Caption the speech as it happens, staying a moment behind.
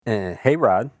Hey,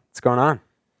 Rod, what's going on?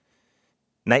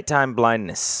 Nighttime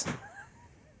blindness.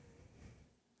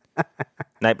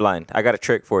 Night blind. I got a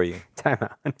trick for you. Time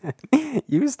out.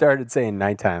 You started saying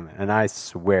nighttime, and I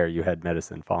swear you had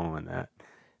medicine following that.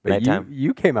 But Nighttime.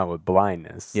 you came out with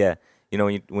blindness. Yeah. You know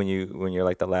when you're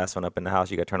like the last one up in the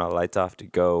house, you got to turn all the lights off to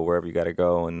go wherever you got to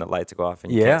go, and the lights go off,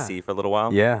 and you Yeah. can't see for a little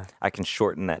while. Yeah. I can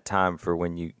shorten that time for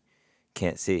when you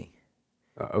can't see.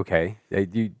 Okay.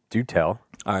 You do tell.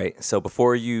 All right. So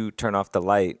before you turn off the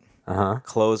light,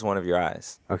 close one of your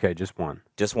eyes. Okay, just one.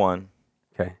 Just one.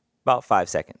 Okay. About 5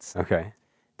 seconds. Okay.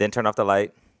 Then turn off the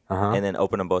light, and then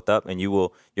open them both up, and your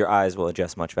eyes will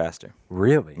adjust much faster.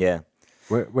 Really? Yeah.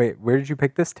 Wait, where did you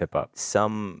pick this tip up?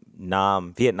 Some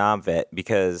Vietnam vet,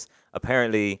 because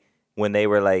apparently when they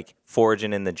were like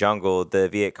foraging in the jungle, the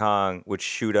Viet Cong would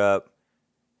shoot up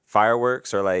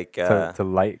fireworks or like To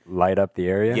light up the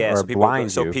area? yeah, Or so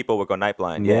blind you? people would go night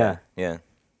blind. Yeah. Yeah.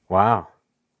 Wow.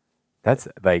 That's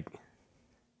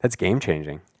game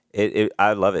changing.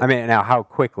 I love it. I mean, now how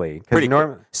quickly? 'Cause Pretty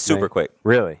quick. Super quick.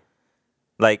 Really?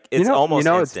 Like it's almost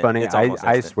it's instant. funny. It's almost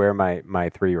I instant. swear my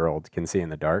 3-year-old can see in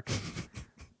the dark.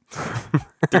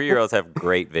 3-year-olds have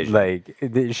great vision. Like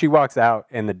she walks out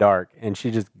in the dark and she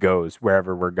just goes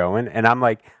wherever we're going, and I'm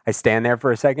like, I stand there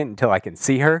for a second until I can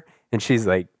see her, and she's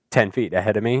like 10 feet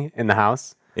ahead of me in the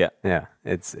house. Yeah. Yeah,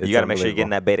 it's You got to make sure you're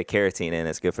getting unbelievable. that beta carotene in.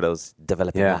 It's good for those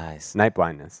developing eyes. Night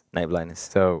blindness. Night blindness.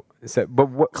 So but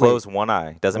what? Close one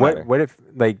eye. Doesn't matter. What if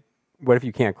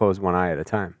you can't close one eye at a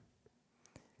time?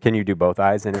 Can you do both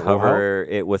eyes and it will help? Cover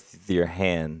it with your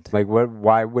hand. Like what?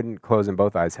 Why wouldn't closing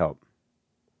both eyes help?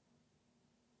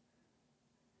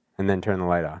 And then turn the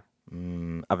light off.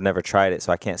 I've never tried it,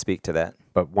 so I can't speak to that.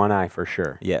 But one eye for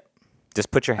sure. Yeah.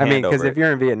 Just put your I hand mean, because over if it.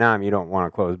 you're in Vietnam, you don't want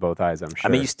to close both eyes, I'm sure.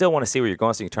 I mean, you still want to see where you're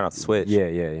going, so you can turn off the switch. Yeah.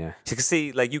 You can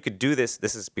see, like, you could do this.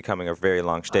 This is becoming a very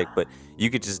long shtick, but you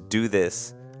could just do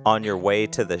this on your way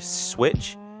to the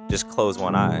switch. Just close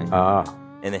one eye Oh,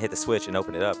 and then hit the switch and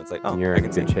open it up. It's like, oh, you're I in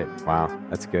can see. good shape. Wow,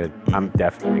 that's good. I'm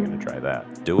definitely going to try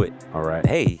that. Do it. All right.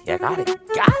 Hey, I got it.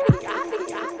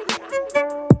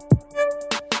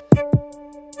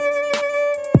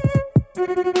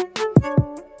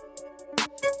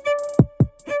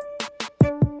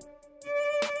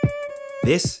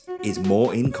 This is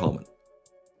More in Common.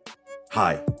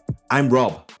 Hi, I'm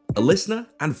Rob, a listener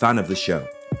and fan of the show,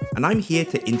 and I'm here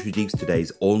to introduce today's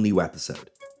all-new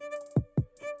episode.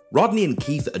 Rodney and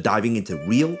Keith are diving into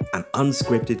real and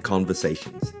unscripted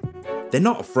conversations. They're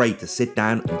not afraid to sit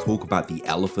down and talk about the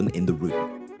elephant in the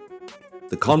room.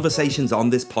 The conversations on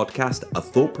this podcast are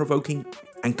thought-provoking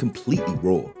and completely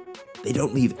raw. They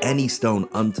don't leave any stone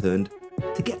unturned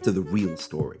to get to the real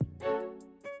story.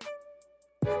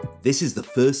 This is the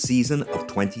first season of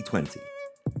 2020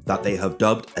 that they have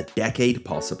dubbed A Decade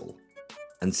Possible,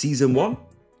 and season 1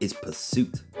 is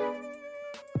Pursuit.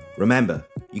 Remember,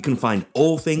 you can find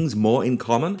all things More in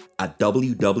Common at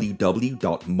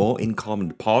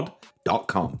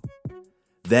www.moreincommonpod.com.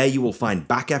 There you will find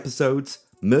back episodes,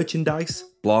 merchandise,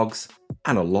 blogs,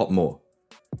 and a lot more.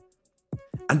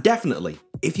 And definitely,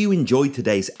 if you enjoyed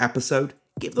today's episode,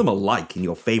 give them a like in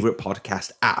your favorite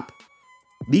podcast app.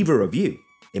 Leave a review.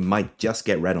 It might just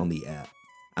get read on the air.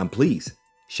 And please,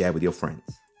 share with your friends.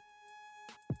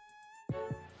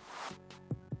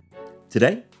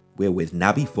 Today, we're with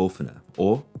Nabi Forfana,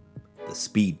 or the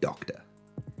Speed Doctor.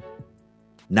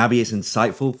 Nabi is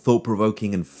insightful,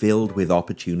 thought-provoking, and filled with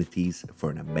opportunities for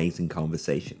an amazing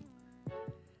conversation.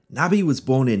 Nabi was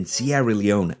born in Sierra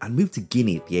Leone and moved to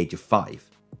Guinea at the age of 5.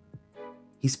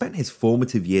 He spent his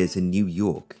formative years in New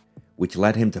York, which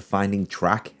led him to finding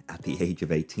track at the age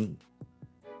of 18.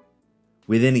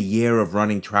 Within a year of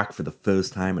running track for the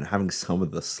first time and having some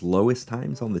of the slowest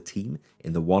times on the team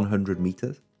in the 100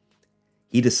 meters,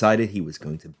 he decided he was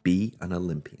going to be an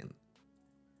Olympian.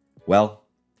 Well,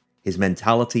 his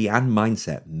mentality and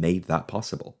mindset made that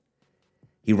possible.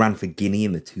 He ran for Guinea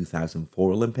in the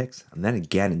 2004 Olympics and then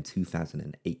again in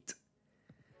 2008.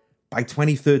 By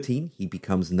 2013, he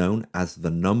becomes known as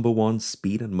the #1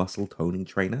 speed and muscle toning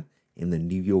trainer in the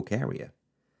New York area.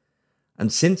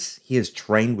 And since he has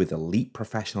trained with elite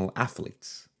professional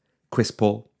athletes, Chris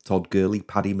Paul, Todd Gurley,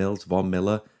 Paddy Mills, Von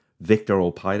Miller, Victor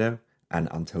Olpido,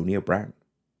 and Antonio Brown.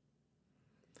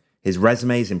 His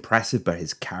resume is impressive, but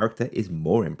his character is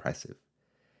more impressive.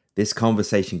 This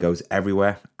conversation goes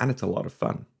everywhere, and it's a lot of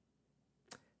fun.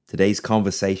 Today's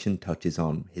conversation touches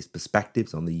on his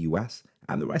perspectives on the US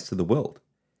and the rest of the world.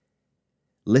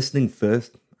 Listening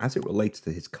first as it relates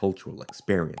to his cultural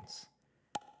experience,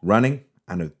 running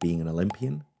and of being an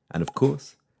Olympian, and of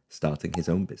course, starting his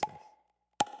own business.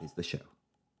 Here's the show.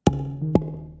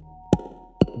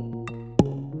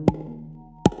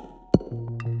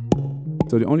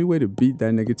 So the only way to beat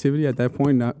that negativity at that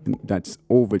point, that's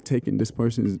overtaking this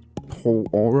person's whole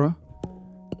aura,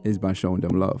 is by showing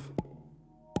them love.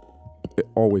 It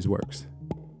always works.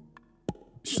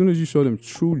 As soon as you show them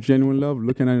true, genuine love,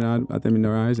 looking at them in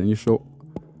their eyes, and you show,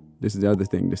 this is the other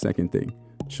thing, the second thing,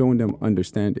 showing them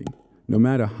understanding. No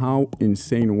matter how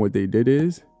insane what they did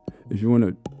is, if you want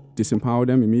to disempower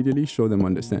them immediately, show them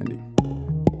understanding.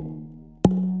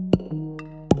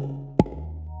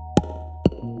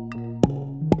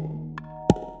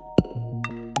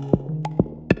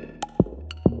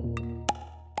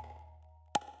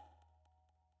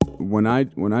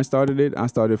 When I started it, I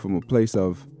started from a place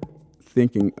of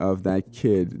thinking of that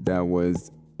kid that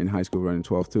was in high school running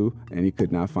 12-2, and he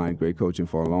could not find great coaching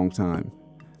for a long time.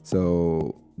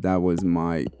 So that was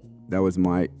my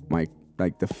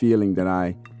like the feeling that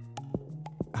I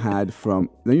had from,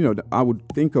 I would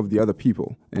think of the other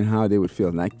people and how they would feel.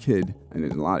 And that kid, and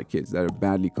there's a lot of kids that are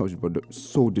badly coached, but they're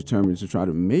so determined to try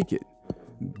to make it,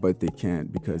 but they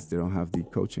can't because they don't have the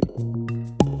coaching.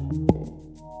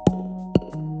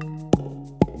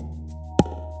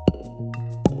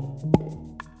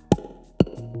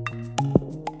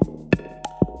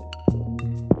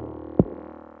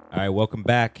 All right, welcome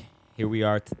back. Here we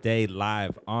are today,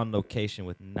 live on location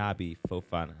with Nabi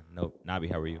Fofana. No,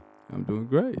 Nabi, how are you? I'm doing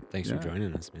great. Thanks for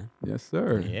joining us, man. Yes,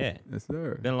 sir. Yeah. Yes,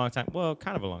 sir. Been a long time. Well,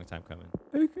 kind of a long time coming.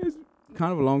 It's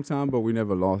kind of a long time, but we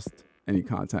never lost any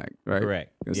contact, right?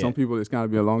 Correct. Because Yeah. some people, it's kind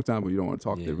of be a long time, but you don't want to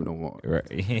talk to them no more. Right.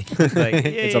 It's like,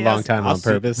 It's a long time on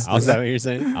purpose. Is that what you're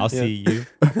saying? I'll see you.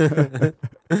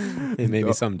 Hey,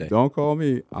 maybe someday. Don't call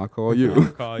me. I'll call you.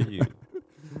 I'll call you.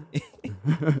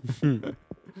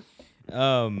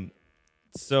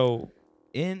 So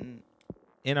in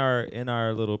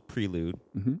our little prelude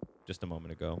Mhm. just a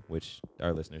moment ago, which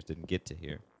our listeners didn't get to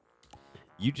hear,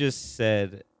 you just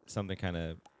said something kind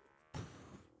of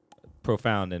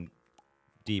profound and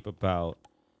deep about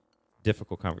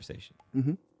difficult conversation.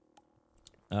 Mhm.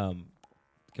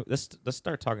 Let's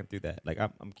start talking through that. Like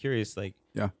I'm curious. Like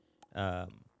Yeah.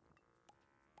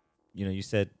 You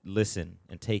said listen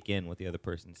and take in what the other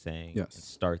person's saying. Yes. And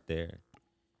start there.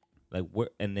 Like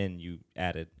and then you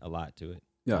added a lot to it.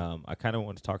 Yeah. I kind of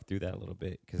want to talk through that a little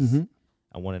bit because Mhm.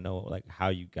 I want to know like how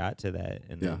you got to that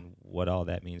and Yeah. then what all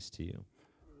that means to you.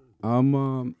 I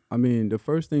mean, the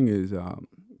first thing is,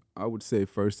 I would say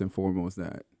first and foremost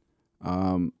that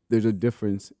there's a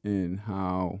difference in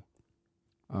how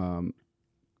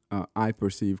I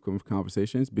perceive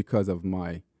conversations because of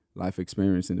my life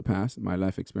experience in the past. My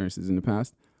life experiences in the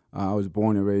past. I was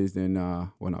born and raised in,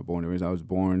 well, not born and raised. I was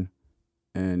born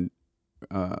and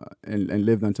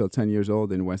lived until 10 years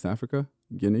old in West Africa,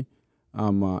 Guinea,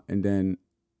 and then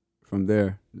from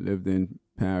there lived in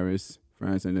Paris,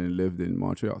 France, and then lived in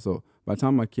Montreal. So by the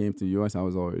time I came to the U.S., I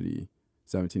was already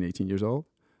 17, 18 years old.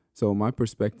 So my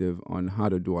perspective on how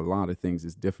to do a lot of things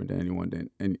is different than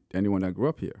anyone that grew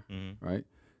up here, Mm-hmm. right?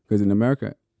 Because in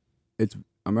America,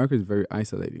 America is very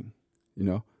isolating,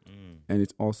 and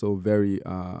it's also very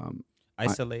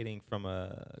Isolating from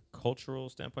a cultural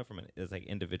standpoint, it's like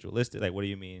individualistic. Like, what do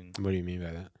you mean? What do you mean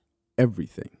by that?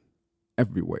 everything,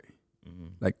 every way. Mm-hmm.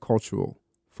 Like cultural,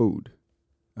 food,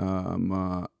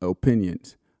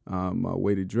 opinions,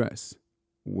 way to dress,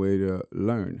 way to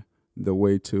learn, the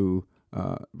way to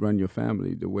run your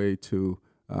family, the way to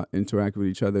interact with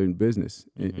each other in business,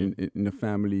 in a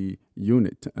family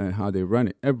unit, and how they run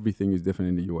it. Everything is different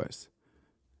in the U.S.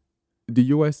 The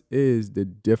U.S. is the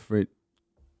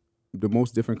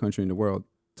most different country in the world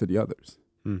to the others,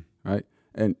 right?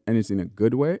 And it's in a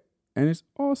good way, and it's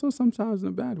also sometimes in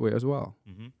a bad way as well.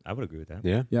 Mm-hmm. I would agree with that.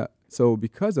 Yeah. Yeah. So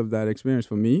because of that experience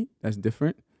for me, that's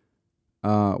different.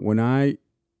 When I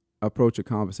approach a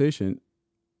conversation,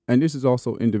 and this is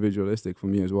also individualistic for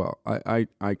me as well,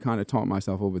 I kind of taught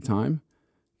myself over time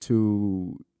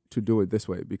to do it this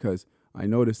way because I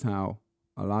noticed how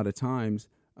a lot of times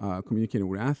communicating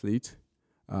with athletes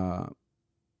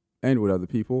and with other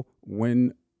people,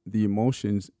 when the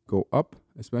emotions go up,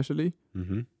 especially,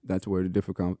 that's where the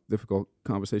difficult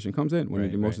conversation comes in, when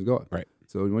the emotions go up. Right.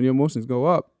 So when your emotions go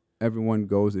up, everyone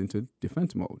goes into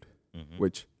defense mode,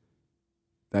 which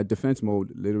that defense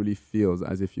mode literally feels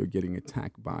as if you're getting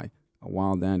attacked by a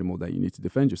wild animal that you need to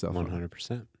defend yourself from.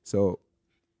 100%. So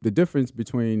the difference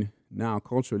between now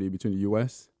culturally between the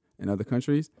U.S. and other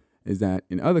countries is that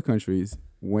in other countries,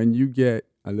 when you get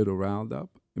a little riled up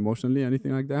emotionally,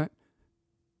 anything like that,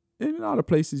 in a lot of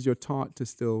places you're taught to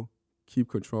still keep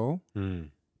control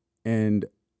and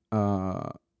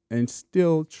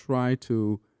still try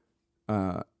to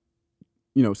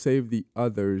save the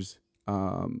other's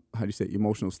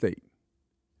emotional state,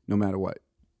 no matter what.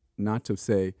 Not to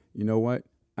say, you know what,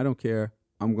 I don't care,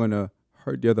 I'm going to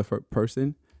hurt the other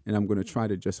person, and I'm going to try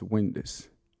to just win this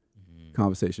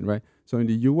conversation, right? So in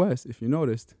the U.S., if you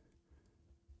noticed,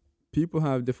 people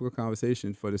have difficult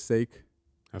conversations for the sake,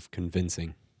 Of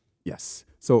convincing. yes.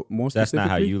 So more That's specifically, not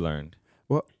how you learned.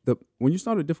 well, when you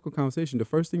start a difficult conversation, the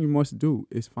first thing you must do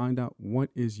is find out what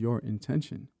is your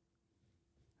intention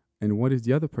and what is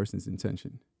the other person's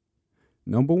intention.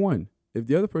 Number one, if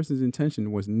the other person's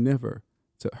intention was never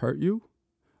to hurt you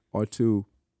or to,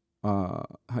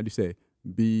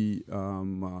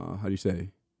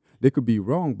 they could be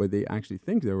wrong, but they actually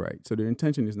think they're right. So their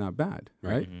intention is not bad,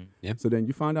 right? Mhm. Yep. So then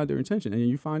you find out their intention, and then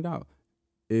you find out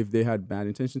if they had bad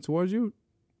intention towards you,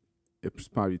 it's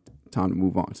probably time to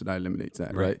move on. So that eliminates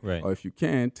that, Right, right. Or if you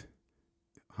can't,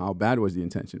 how bad was the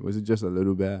intention? Was it just a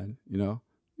little bad? You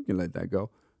can let that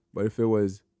go. But if it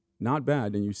was not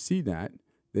bad, and you see that,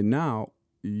 then now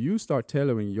you start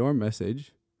tailoring your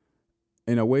message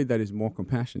in a way that is more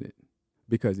compassionate.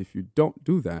 Because if you don't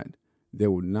do that, they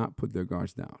will not put their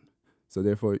guards down. So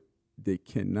therefore, they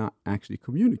cannot actually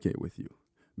communicate with you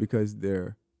because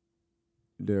their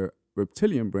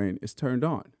reptilian brain is turned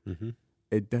on. Mm-hmm.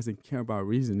 It doesn't care about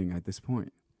reasoning at this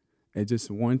point. It just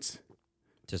wants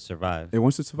To survive. it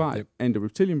wants to survive. Yep. And the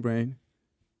reptilian brain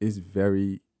is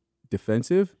very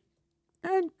defensive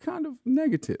and kind of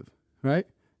negative, right?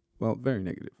 Well, very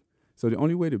negative. So the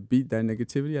only way to beat that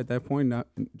negativity at that point,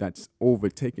 that's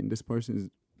overtaking this person's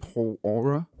whole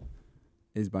aura,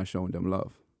 is by showing them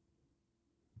love.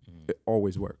 It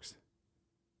always works.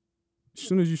 As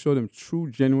soon as you show them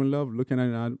true, genuine love, looking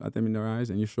at them in their eyes,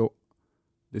 and you show,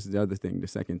 this is the other thing, the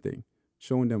second thing,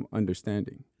 showing them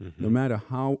understanding. Mm-hmm. No matter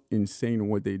how insane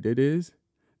what they did is,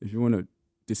 if you want to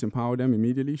disempower them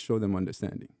immediately, show them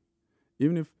understanding.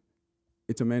 Even if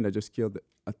it's a man that just killed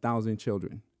 1,000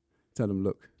 children, tell them,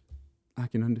 look, I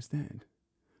can understand.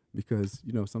 Because,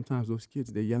 sometimes those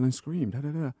kids, they yell and scream,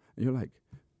 da-da-da. And you're like,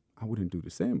 I wouldn't do the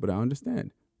same, but I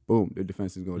understand. Boom, the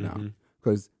defenses go down.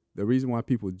 Because the reason why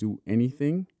people do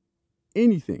anything,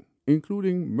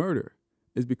 including murder,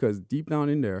 is because deep down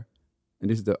in there, and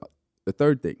this is the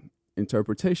third thing,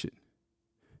 interpretation.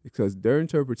 Because their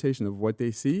interpretation of what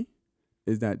they see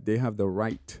is that they have the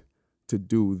right to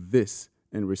do this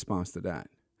in response to that.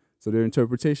 So their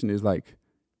interpretation is like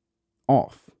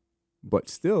off. But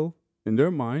still, in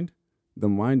their mind, the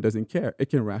mind doesn't care. It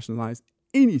can rationalize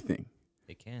anything.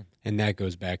 It can. And that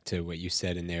goes back to what you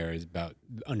said in there is about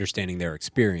understanding their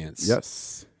experience.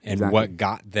 Yes. And exactly. what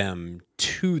got them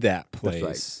to that place.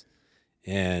 That's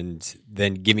right. And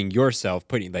then giving yourself,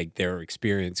 putting like their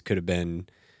experience could have been,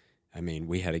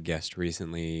 we had a guest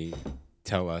recently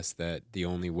tell us that the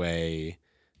only way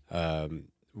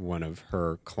one of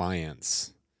her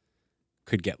clients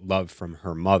could get love from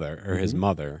her mother or his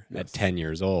mother at Yes. 10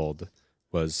 years old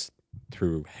was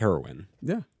through heroin.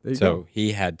 Yeah, there you So go.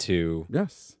 he had to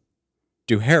Yes,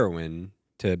 do heroin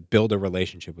to build a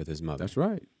relationship with his mother. that's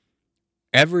right.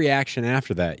 Every action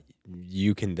after that,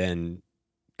 you can then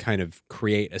kind of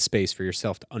create a space for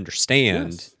yourself to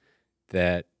understand Yes.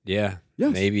 that, Yes.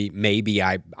 maybe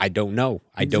I don't know.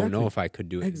 I don't know Exactly. if I could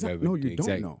do it. Exactly. No, you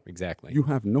don't know. Exactly. You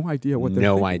have no idea what they're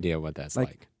no thinking. idea what that's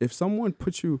like. If someone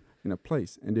puts you in a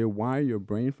place and they wire your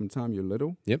brain from the time you're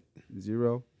little, Yep.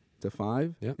 0 to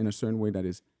 5, Yep. in a certain way that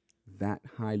is that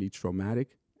highly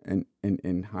traumatic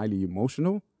and highly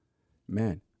emotional,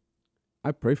 man,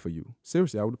 I pray for you.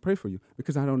 Seriously, I would pray for you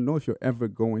because I don't know if you're ever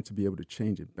going to be able to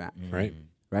change it back. Right.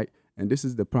 Right? And this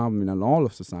is the problem in all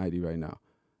of society right now.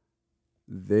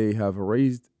 They have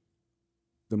raised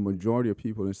the majority of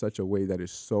people in such a way that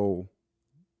is so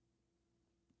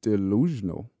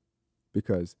delusional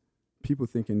because people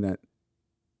thinking that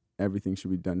everything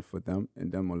should be done for them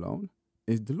and them alone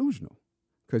is delusional.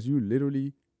 Because you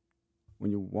literally,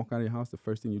 when you walk out of your house, the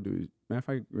first thing you do is, matter of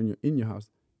fact, when you're in your house,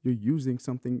 you're using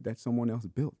something that someone else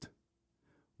built.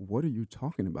 What are you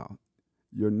talking about?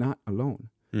 You're not alone.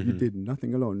 You Mhm. did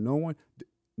nothing alone.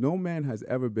 No man has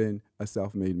ever been a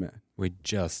self-made man. We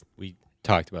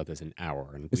talked about this an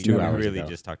hour and It's 2 never hours really ago.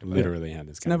 just talked about literally had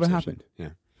this It's never conversation. happened.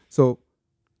 Yeah. So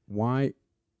why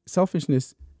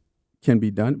selfishness can be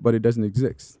done, but it doesn't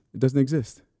exist. It doesn't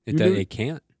exist. It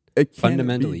can't. It can't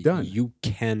Fundamentally, be done. you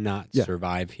cannot Yeah.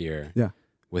 survive here Yeah.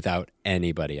 without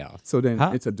anybody else. So then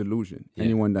How- it's a delusion. Yeah.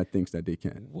 Anyone that thinks that they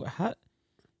can. How,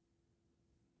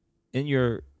 in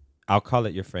your, I'll call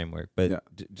it your framework, but Yeah.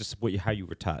 just how you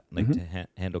were taught, like Mhm. to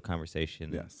handle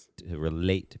conversation, Yes. to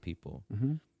relate to people.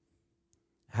 Mm-hmm.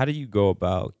 How do you go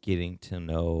about getting to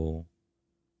know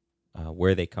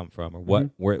where they come from, or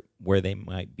what where they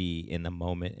might be in the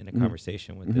moment in a Mhm.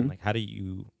 conversation with them? Mhm. Like, how do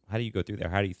you go through there?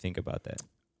 How do you think about that?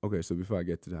 Okay, so before I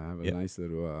get to that, I have a Yeah. nice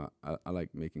little. I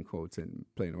like making quotes and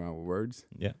playing around with words.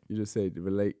 Yeah. You just say to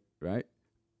relate, right?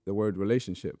 The word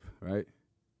relationship, right?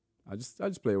 I just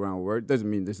play around with words. Doesn't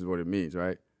mean this is what it means,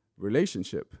 right?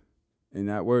 Relationship. In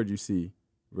that word, you see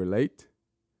relate,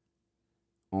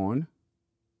 on,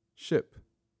 ship.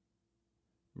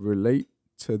 Relate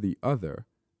to the other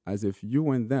as if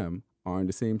you and them are in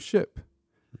the same ship.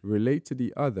 Relate to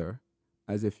the other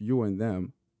as if you and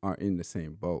them are in the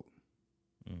same boat.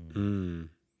 Mm.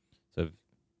 So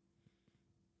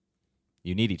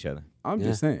you need each other. I'm Yeah.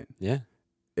 just saying, Yeah.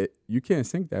 you can't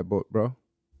sink that boat, bro.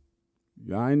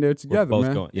 Y'all in there together, We're both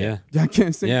man. going. Yeah. Y'all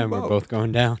can't sink Yeah. the And we're boat. both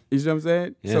going down. You see what I'm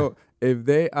saying? Yeah. So if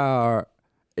they are,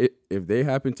 if they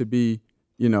happen to be,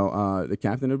 the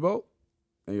captain of the boat,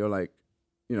 and you're like,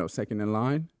 second in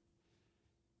line,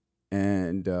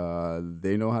 and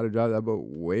they know how to drive that boat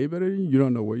way better than you, you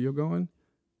don't know where you're going,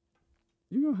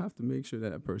 you're gonna have to make sure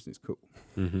that person is cool.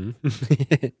 Mm-hmm.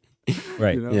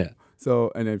 Right. You know? Yeah.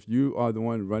 So, and if you are the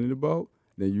one running the boat,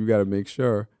 then you got to make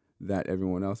sure that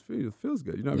everyone else feels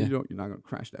good. Yeah. You're not gonna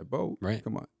crash that boat. Right.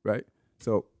 Come on, right?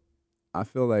 So, I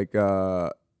feel like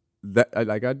I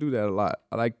do that a lot.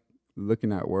 I like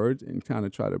looking at words and kind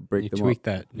of try to break You them tweaked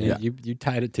up. that. Yeah. Yeah. You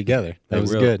tied it together. That Like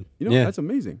was real- good. Yeah. That's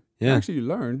amazing. You Yeah. actually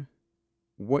learn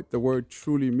what the word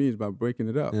truly means by breaking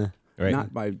it up, Yeah. Right.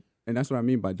 not by. And that's what I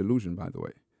mean by delusion. By the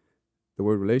way, the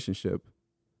word relationship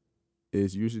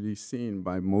is usually seen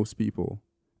by most people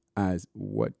as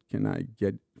what can I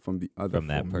get from the other From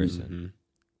that for me? person. Mhm.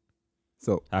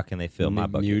 So How can they fill my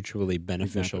bucket? Mutually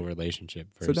beneficial Exactly. relationship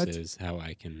So that's- versus how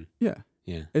I can. yeah,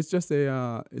 Yeah. it's just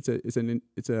it's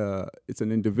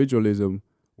an individualism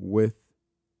with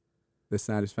the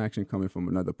satisfaction coming from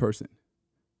another person.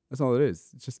 That's all it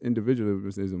is. It's just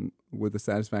individualism with the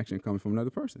satisfaction coming from another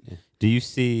person. Do you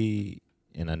see?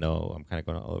 And I know I'm kind of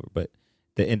going all over, but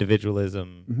the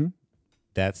individualism Mm-hmm.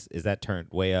 is that turned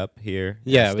way up here?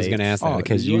 in Yeah. the I was going to States? ask that Oh,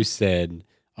 because the you US? said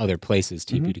other places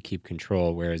teach Mhm. you to keep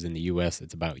control, whereas in the U.S.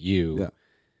 it's about you. Yeah.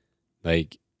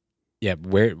 Like, yeah.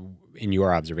 Where in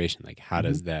your observation, like, how Mhm.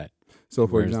 does that? So,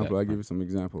 for Where's that example, I from? give you some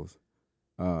examples.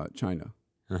 China,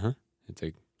 It's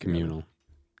a communal.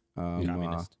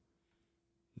 Communist.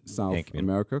 South And communal.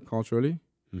 America culturally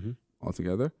Mm-hmm.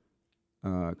 altogether,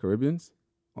 Caribbeans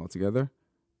altogether.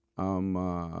 I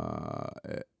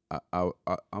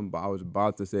was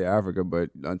about to say Africa,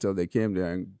 but until they came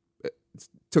there and it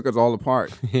took us all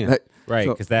apart. Yeah. Like, Right,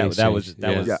 so- because that was Exchange,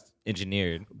 that yeah. was Yeah.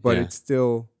 engineered. but Yeah. it's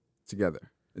still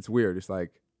together. It's weird. It's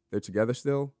like they're together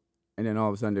still, and then all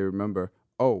of a sudden they remember,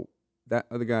 oh, that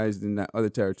other guy's in that other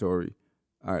territory.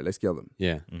 All right, let's kill them.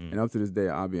 Yeah. Mhm. And up to this day,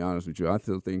 I'll be honest with you, I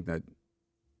still think that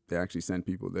they actually send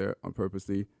people there on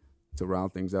purposely to rile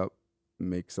things up,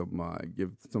 make some,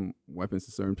 give some weapons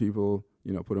to certain people,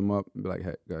 put them up and be like,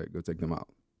 hey, go take them out.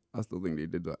 I still think they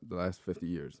did that the last 50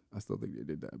 years. I still think they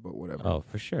did that, but whatever. Oh,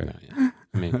 for sure. No, yeah.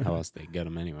 I mean, how else they get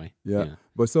them anyway? Yeah.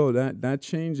 But so that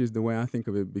changes the way I think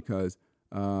of it because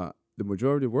the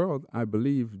majority of the world, I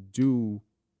believe, do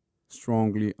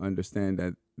strongly understand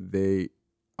that they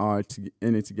are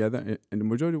in it together. And the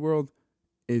majority of the world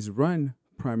is run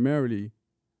primarily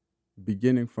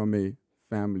beginning from a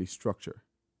family structure,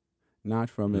 not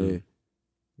from a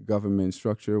government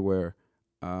structure where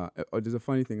there's a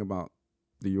funny thing about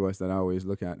the U.S. that I always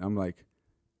look at. I'm like,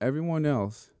 everyone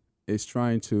else is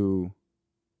trying to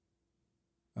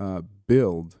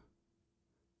build,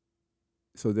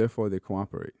 so therefore they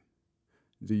cooperate.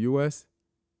 In the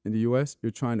U.S.,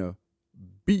 you're trying to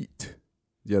beat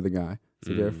the other guy,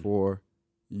 so therefore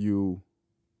you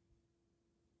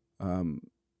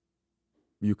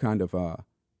kind of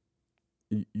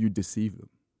you deceive them.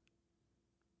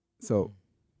 So,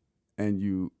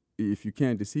 and if you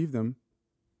can't deceive them,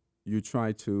 you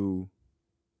try to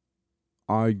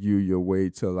argue your way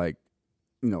to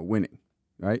winning,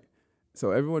 right?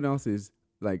 So everyone else is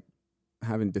like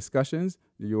having discussions.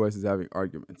 The U.S. is having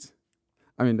arguments.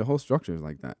 I mean, the whole structure is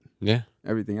like that. Yeah.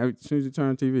 Everything. As soon as you turn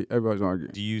on TV, everybody's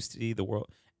arguing. Do you see the world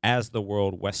as the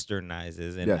world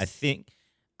westernizes? And I Yes. think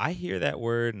I hear that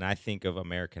word and I think of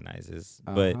Americanizes,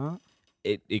 but Uh-huh.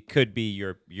 it could be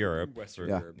Europe, Western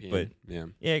Yeah. European. But- yeah.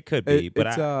 yeah, it could be. But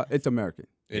it's American.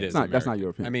 It is. That's not American.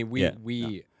 European. I mean, we Yeah.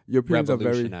 we Europeans are very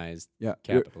revolutionized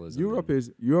capitalism. Europe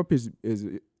is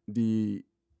the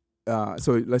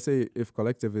so let's say if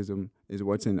collectivism is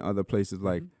what's in other places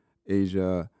like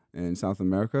Asia and South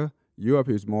America, Europe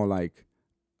is more like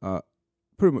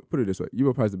put it this way: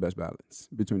 Europe has the best balance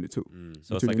between the two, So it's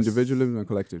between like individualism and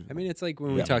collectivism. I mean, it's like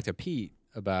when we Yeah. talked to Pete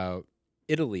about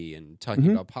Italy and talking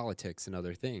Mhm. about politics and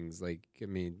other things. Like, I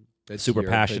mean, That's super your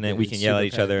passionate. opinion. We can yell at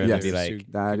each other and Yes. be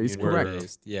like, That is community correct.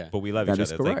 based. Yeah. but we love That each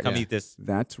is other. It's like, correct. come Yeah. eat this.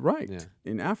 That's right. Yeah.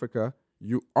 In Africa,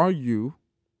 you argue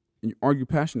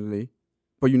passionately,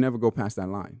 but you never go past that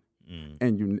line. Mm.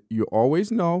 And you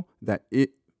always know that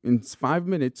in 5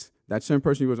 minutes, that same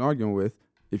person you was arguing with,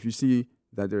 if you see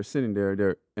that they're sitting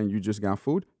there and you just got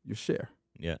food, you share.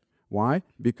 Yeah. Why?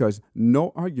 Because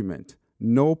no argument,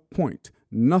 no point,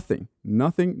 nothing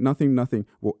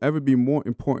will ever be more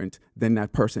important than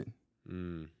that person.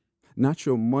 Mm. Not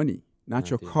your money, not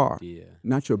your the car, idea.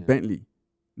 not your Yeah. Bentley,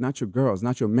 not your girls,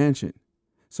 not your mansion.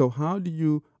 So how do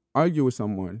you argue with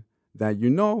someone that you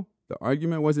know the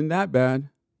argument wasn't that bad,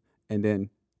 and then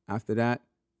after that,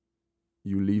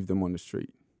 you leave them on the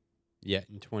street? Yeah,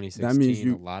 in 2016, means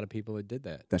you- a lot of people that did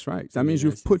that. That's right. In That the means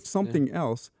United you've put States, yeah. something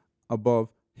else above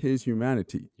his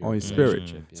humanity Your or his spirit.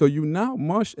 relationship, yeah. So you now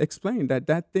must explain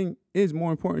that thing is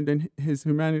more important than his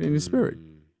humanity and his spirit.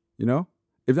 Mm. You know,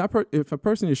 if if a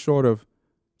person is short of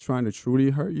trying to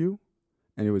truly hurt you,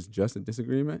 and it was just a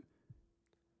disagreement,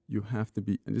 you have to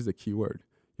be, and this is a key word,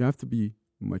 you have to be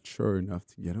mature enough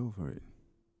to get over it.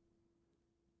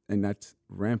 And that's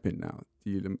rampant now.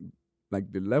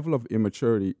 The level of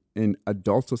immaturity in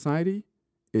adult society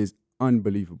is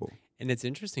unbelievable. And it's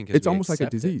interesting because It's almost like a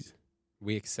disease.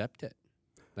 We accept it.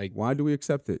 Like Why do we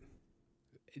accept it?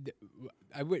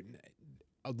 I would.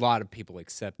 A lot of people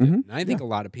accept it, Mhm, and I think yeah. a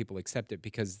lot of people accept it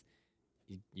because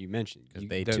you mentioned 'Cause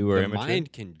they the, too are the immature?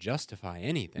 mind can justify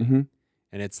anything, Mhm.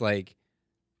 and it's like,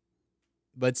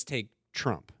 let's take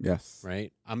Trump, Yes.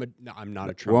 right? I'm not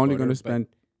a Trump. We're only voter, going to but spend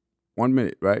 1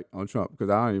 minute, right, on Trump, because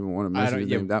I don't even want to I mention don't. his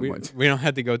Yeah, name that we, much. we don't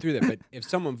have to go through that. But if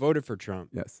someone voted for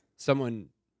Trump, Yes, someone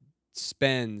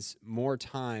spends more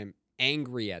time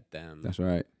angry at them, that's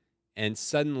right. and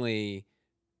suddenly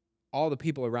all the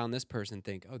people around this person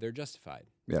think, oh, they're justified.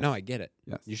 Yes. No, I get it.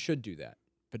 Yes. You should do that.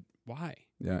 But why?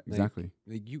 Yeah, exactly.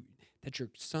 Like that's your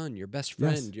son, your best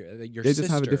Yes. friend, your They sister.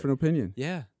 just have a different opinion.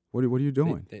 Yeah. What are you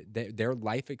doing? Their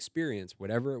life experience,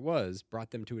 whatever it was,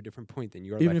 brought them to a different point than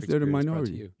your Even life if they're the experience brought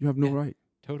minority, to you. you have no Yeah. right.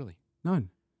 Totally. None.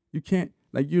 You can't,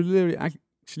 you literally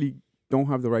actually don't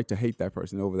have the right to hate that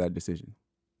person over that decision.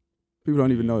 People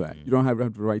don't even know that. You don't have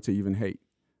the right to even hate.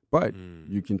 But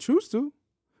you can choose to.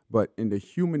 But in the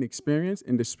human experience,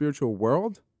 in the spiritual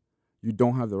world, you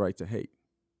don't have the right to hate.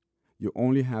 You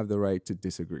only have the right to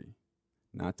disagree,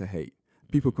 not to hate.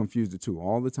 People confuse the two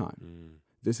all the time.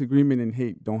 Disagreement and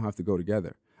hate don't have to go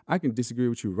together. I can disagree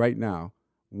with you right now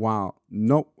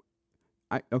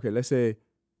okay, let's say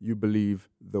you believe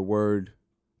the word,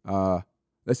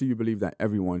 let's say you believe that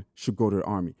everyone should go to the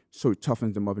army. So it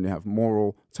toughens them up and they have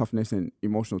moral toughness and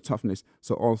emotional toughness.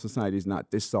 So all society is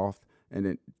not this soft. And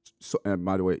then, and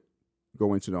by the way,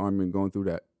 go into the army and going through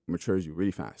that matures you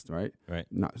really fast, right? Right.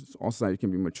 Not all society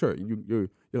can be mature. You're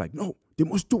like, no, they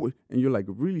must do it. And you're like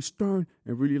really stern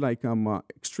and really like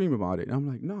extreme about it. And I'm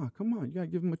like, nah, come on, you gotta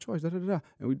give them a choice. Da, da, da, da.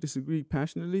 And we disagree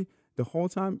passionately the whole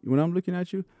time. When I'm looking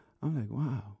at you, I'm like,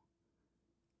 wow,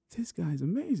 this guy's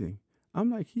amazing. I'm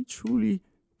like, he truly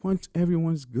wants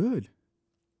everyone's good.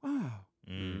 Wow.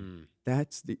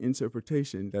 That's the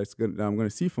interpretation that I'm going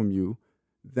to see from you,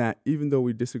 that even though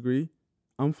we disagree,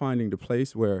 I'm finding the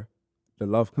place where the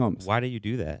love comes. Why do you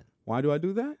do that? Why do I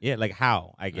do that? Yeah, like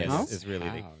how, I guess, How? is really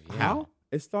How? the Yeah. How?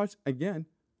 It starts again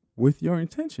with your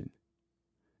intention.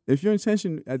 If your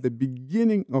intention at the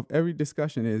beginning of every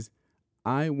discussion is,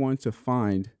 I want to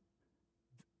find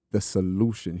the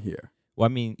solution here. Well, I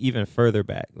mean, even further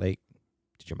back, like,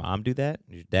 did your mom do that?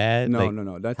 Did your dad? No, like,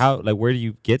 no. That's How? Like, where do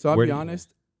you get? So I'll where be do you-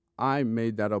 honest, I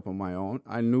made that up on my own.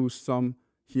 I knew some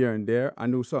here and there. I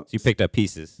knew some. So you picked up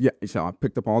pieces. Yeah, so I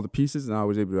picked up all the pieces and I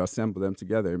was able to assemble them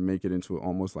together and make it into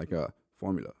almost like a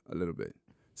formula a little bit.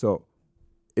 So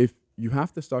if you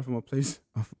have to start from a place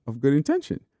of good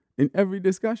intention in every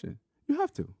discussion, you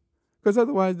have to. Because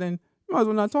otherwise then you might as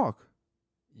well not talk.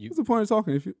 What's the point of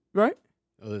talking if you, right?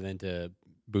 Other than to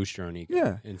boost your own ego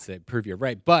Yeah. and say, prove you're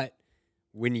right. But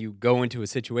when you go into a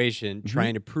situation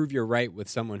trying to prove you're right with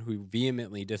someone who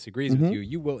vehemently disagrees with you,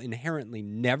 you will inherently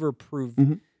never prove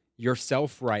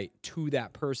yourself right to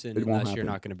that person It won't unless you're happen.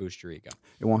 not going to boost your ego.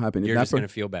 It won't happen. If You're that just going to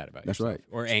feel bad about That's yourself right.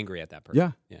 or angry at that person.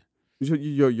 Yeah. Yeah. So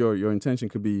your intention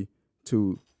could be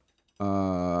to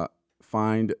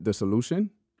find the solution,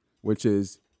 which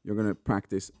is you're going to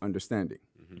practice understanding.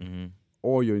 Mm-hmm.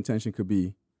 Or your intention could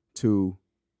be to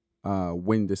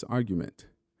win this argument,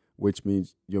 which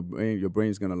means your brain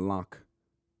is going to lock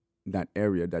that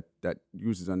area that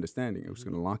uses understanding. It's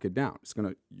going to lock it down. It's going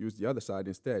to use the other side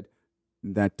instead.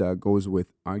 That goes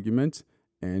with arguments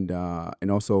and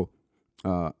also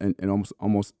and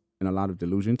almost in a lot of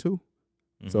delusion too.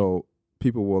 So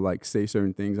people will like say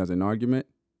certain things as an argument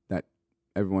that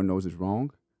everyone knows is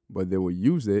wrong, but they will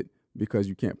use it because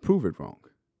you can't prove it wrong,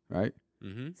 right?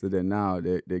 Mm-hmm. So then now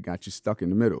they got you stuck in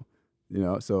the middle,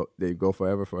 so they go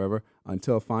forever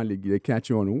until finally they catch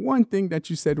you on one thing that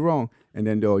you said wrong, and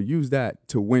then they'll use that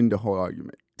to win the whole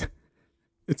argument.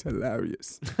 It's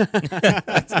hilarious.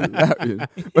 It's hilarious.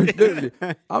 But literally,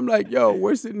 I'm like, yo,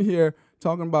 we're sitting here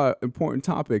talking about an important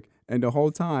topic, and the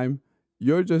whole time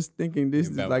you're just thinking this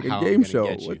is About like a how I'm game gonna show.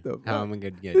 get you. What the How fuck? am I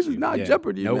gonna get This you? is not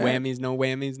Jeopardy, No man. whammies, no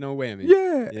whammies, no whammies.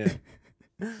 Yeah.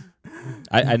 Yeah.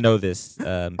 I know this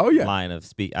Oh, yeah. line of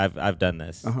speak. I've done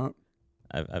this. Uh-huh.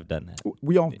 I've done that.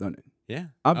 We all done it. Yeah.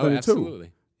 I've done it too.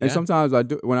 Absolutely. And Yeah. sometimes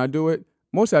when I do it,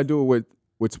 mostly I do it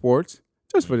with sports,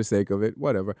 just for the sake of it,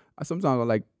 whatever.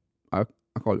 Sometimes I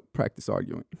call it practice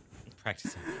arguing.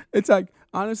 Practicing. It's like,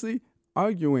 honestly,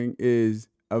 arguing is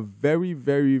a very,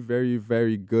 very, very,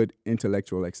 very good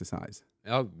intellectual exercise.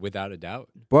 Oh, without a doubt.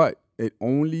 But an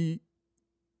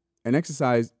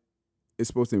exercise is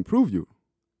supposed to improve you.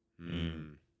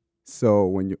 Mm. So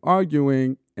when you're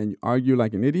arguing and you argue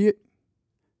like an idiot,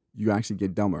 you actually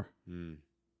get dumber. Mm.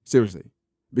 Seriously.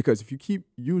 Because if you keep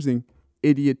using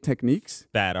idiot techniques,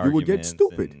 Bad you will get arguments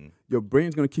stupid. and- Your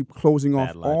brain's going to keep closing off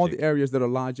Bad all the logic. areas that are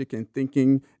logic and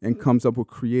thinking and comes up with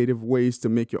creative ways to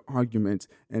make your arguments.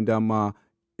 And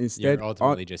instead, You're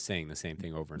ultimately just saying the same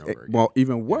thing over and over again. well,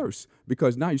 even worse,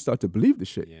 because now you start to believe the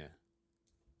shit. Yeah.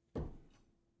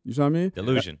 You see what I mean?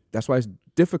 Delusion. That's why it's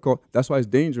difficult. That's why it's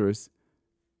dangerous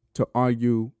to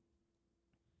argue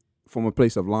from a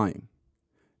place of lying.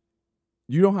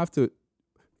 You don't have to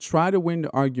try to win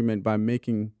the argument by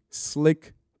making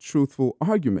slick, truthful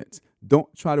arguments.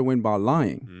 Don't try to win by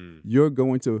lying. Mm. You're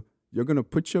going to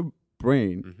put your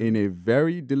brain in a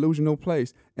very delusional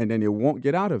place, and then it won't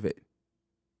get out of it.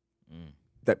 Mm.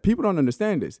 That people don't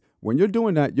understand this. When you're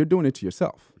doing that, you're doing it to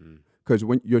yourself. Because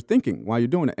when you're thinking while you're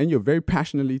doing it, and you're very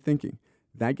passionately thinking,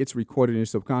 that gets recorded in your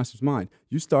subconscious mind.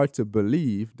 You start to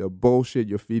believe the bullshit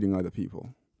you're feeding other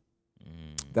people.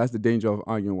 That's the danger of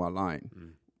arguing while lying.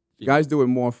 Guys do it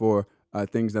more for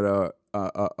things that are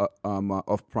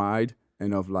of pride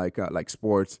and of like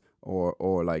sports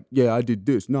or like, yeah, I did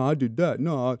this. No, I did that.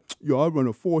 No, I run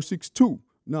a 4.62.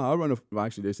 No, I run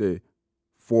actually they say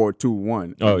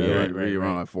 4.21. Oh, And yeah, they right,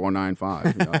 run like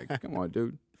 4.95. You're like, come on,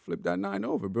 dude, flip that 9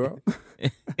 over, bro.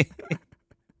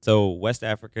 So West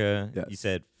Africa, Yes. you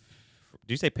said.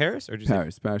 Do you say Paris or do you say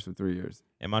Paris for 3 years.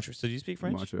 and Montreal? So do you speak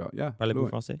French? Montreal, yeah. Parlez-vous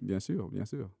fluent. français? Bien sûr, bien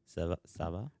sûr.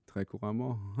 Ça va. Très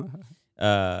couramment.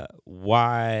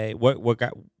 Why? What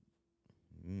got?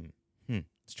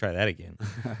 Let's try that again.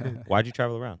 Why'd you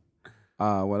travel around?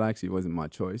 Well, actually, it wasn't my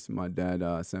choice. My dad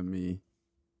sent me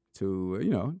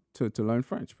to learn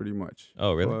French, pretty much.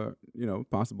 Oh, really? For,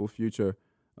 possible future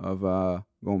of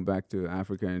going back to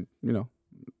Africa and,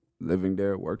 living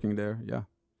there, working there. Yeah.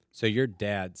 So your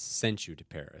dad sent you to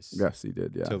Paris Yes, he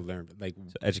did. Yeah. to learn, like.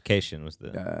 So education was the.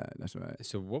 Yeah, that's right.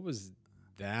 So what was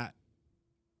that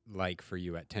like for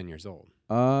you at 10 years old?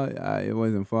 It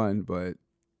wasn't fun, but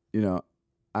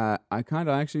I kind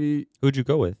of actually Who'd you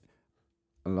go with?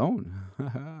 alone.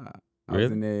 I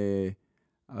Really?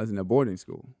 was in a boarding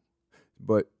school,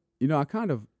 but I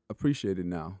kind of appreciate it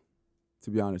now,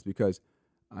 to be honest, because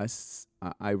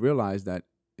I realized that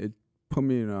it put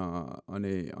me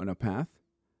on a path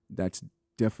that's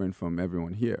different from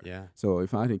everyone here. Yeah. So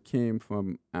if I had came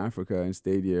from Africa and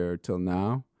stayed here till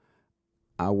now,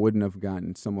 I wouldn't have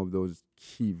gotten some of those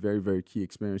key, very, very key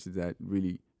experiences that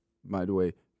really, by the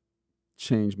way,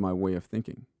 changed my way of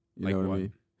thinking. You Like know what what? I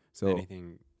mean? So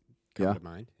Anything come yeah. to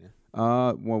mind? Yeah.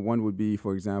 well, one would be,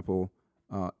 for example,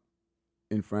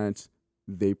 in France,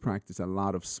 they practice a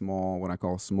lot of what I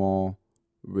call small,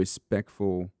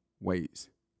 respectful ways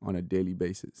on a daily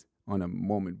basis, on a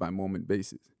moment by moment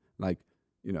basis. Like,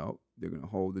 they're gonna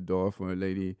hold the door for a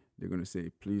lady. They're gonna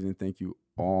say please and thank you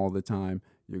all the time.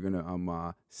 You're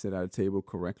gonna sit at a table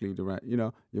correctly. You're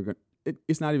gonna.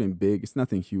 It's not even big. It's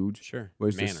nothing huge. Sure. But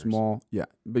it's Manners. just small. Yeah,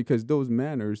 because those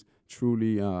manners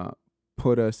truly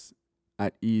put us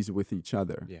at ease with each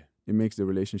other. Yeah. It makes the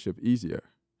relationship easier.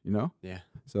 Yeah.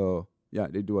 So yeah,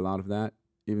 they do a lot of that.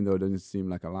 Even though it doesn't seem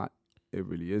like a lot, it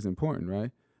really is important,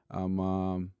 right?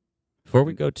 Before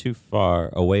we go too far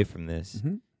away from this,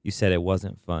 Mhm. you said it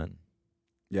wasn't fun.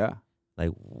 Yeah.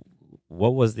 Like,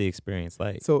 what was the experience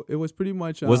like? So it was pretty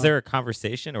much. Was there a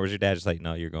conversation, or was your dad just like,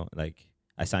 "No, you're going. Like,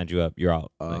 I signed you up. You're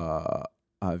out." Like,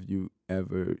 Have you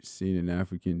ever seen an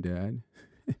African dad?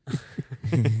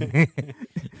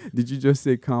 Did you just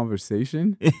say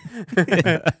conversation?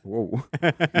 Whoa.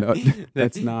 No,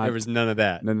 that's not. There was none of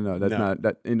that. No. That's No. not.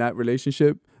 That in that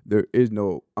relationship, there is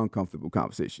no uncomfortable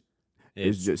conversation.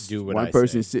 It's just do what one I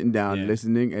person say. sitting down Yeah.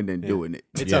 listening and then Yeah. doing it.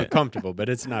 It's Yeah. uncomfortable, but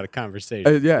it's not a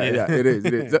conversation. Yeah, it is.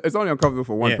 It is. It's only uncomfortable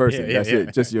for one Yeah, person. yeah, That's yeah.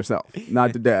 it. Just yourself,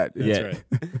 not the dad. That's Yeah. right.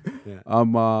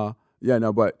 Yeah. Yeah,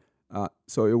 no, but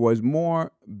so it was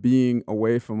more being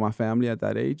away from my family at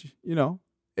that age. You know,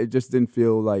 it just didn't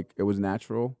feel like it was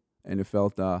natural, and it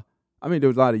felt. I mean, there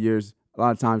was a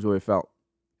lot of times where it felt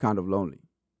kind of lonely.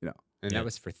 You know. And Yeah. that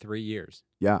was for 3 years.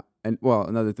 Yeah, and well,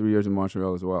 another 3 years in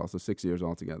Montreal as well, so 6 years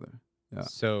altogether. Yeah.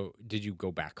 So did you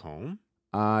go back home?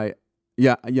 I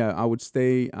would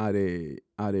stay at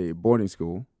a boarding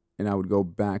school, and I would go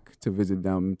back to visit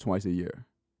them twice a year.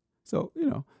 So you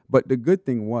know, but the good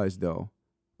thing was though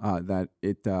that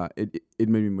it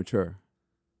made me mature.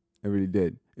 It really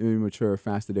did. It made me mature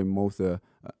faster than most of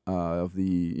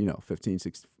the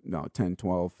 10,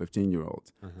 12,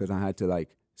 15-year-olds, because I had to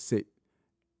like sit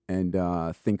and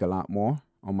think a lot more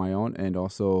on my own, and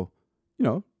also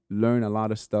learn a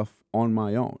lot of stuff on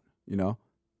my own.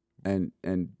 And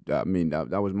I mean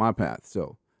that was my path.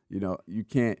 So you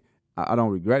can't. I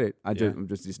don't regret it. I'm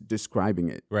just describing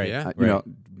it. Right. Yeah.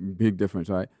 Big difference,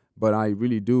 right? But I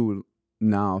really do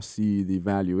now see the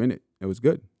value in it. It was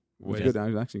good. It was good. It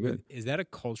was actually good. Is that a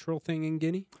cultural thing in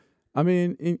Guinea? I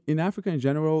mean, in Africa in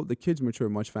general, the kids mature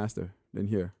much faster than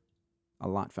here, a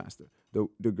lot faster.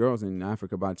 The girls in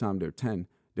Africa, by the time they're 10,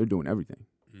 they're doing everything.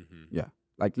 Mm-hmm. Yeah,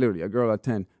 like literally, a girl at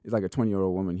 10 is like a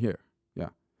 20-year-old woman here. Yeah.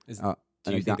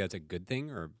 Do you think that's a good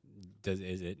thing, or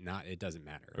is it not? It doesn't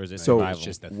matter. Or is it So survival? It's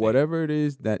just a thing. whatever it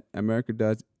is that America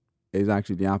does is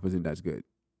actually the opposite. That's good.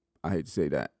 I hate to say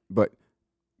that, but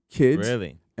kids.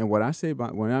 Really? And what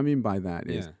I mean by that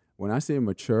is Yeah. when I say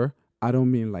mature, I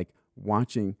don't mean like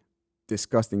watching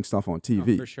disgusting stuff on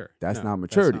TV. Oh, for sure. That's No, not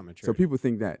maturity. not So people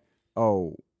think that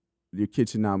your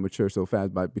kids should not mature so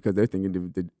fast because they're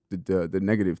thinking the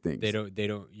negative things. They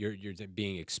don't. You're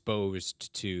being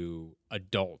exposed to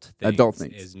adult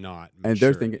things. Is not. and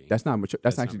they're thinking that's not mature.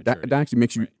 That's That's not actually maturity. that actually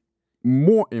makes you Right.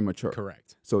 more immature.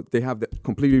 Correct. So they have the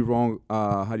completely wrong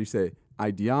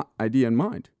idea in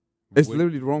mind. It's What-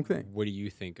 literally the wrong thing. What do you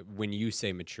think when you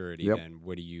say maturity? Yep. Then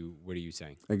what are you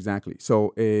saying? Exactly.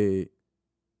 So a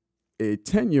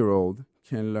 10-year-old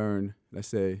can learn, let's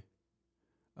say,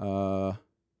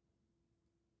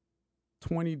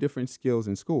 20 different skills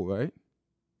in school, right?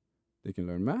 They can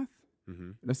learn math.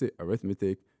 Mm-hmm. Let's say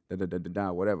arithmetic,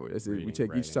 whatever. Let's say we Reading, take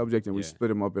writing. each subject and we Yeah. split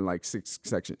them up in like 6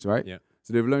 sections, right? Yeah.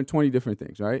 So they've learned 20 different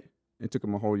things, right? It took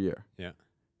them a whole year. Yeah.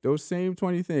 Those same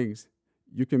 20 things,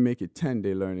 you can make it 10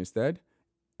 they learn instead.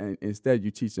 And instead,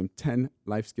 you teach them 10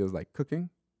 life skills like cooking,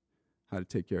 how to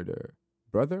take care of their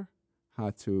brother, how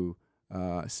to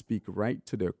speak right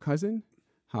to their cousin,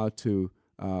 how to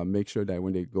make sure that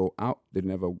when they go out, they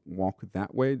never walk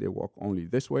that way, they walk only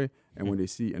this way. And when they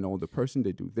see an older person,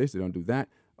 they do this, they don't do that.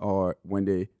 Or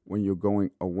when you're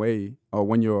going away, or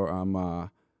when you're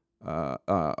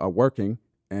working,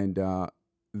 and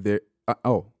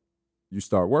you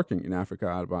start working in Africa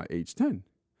at about age 10.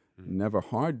 Never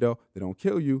hard though. They don't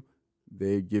kill you.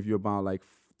 They give you about like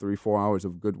 3-4 hours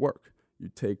of good work.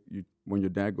 When your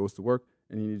dad goes to work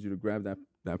and he needs you to grab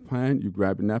that pan, you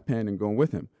grab in that pan and go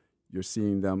with him. You're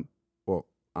seeing them. Well,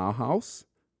 our house,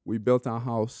 we built our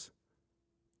house.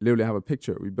 Literally, I have a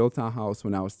picture. We built our house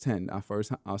when I was 10.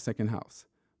 Our second house.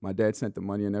 My dad sent the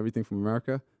money and everything from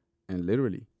America, and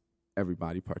literally,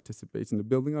 everybody participates in the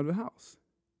building of the house.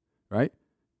 Right?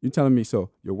 You're telling me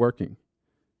so? You're working.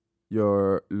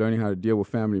 You're learning how to deal with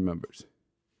family members.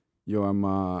 You're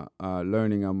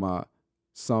learning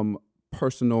some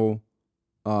personal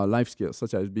life skills,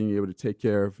 such as being able to take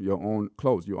care of your own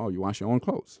clothes. You wash your own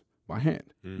clothes by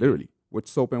hand, literally, with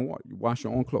soap and water. You wash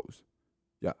your own clothes,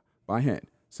 by hand.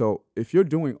 So if you're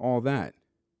doing all that,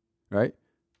 right?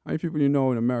 How many people you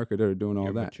know in America that are doing all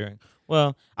You're that? maturing.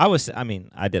 Well, I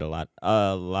did a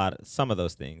lot, some of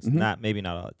those things. Maybe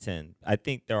not all at 10. I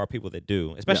think there are people that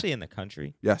do, especially in the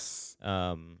country. Yes.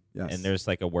 Yes. Yes. And there's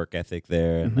like a work ethic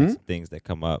there and like some things that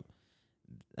come up.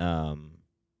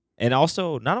 And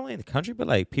also not only in the country, but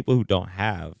like people who don't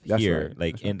have That's here, right.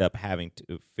 like That's end up having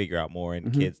to figure out more,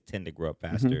 and kids tend to grow up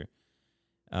faster.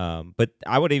 But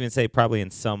I would even say probably in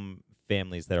some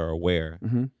families that are aware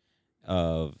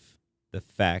of the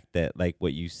fact that, like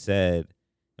what you said,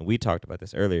 and we talked about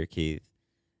this earlier, Keith,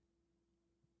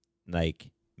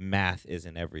 like math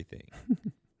isn't everything.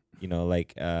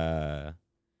 Like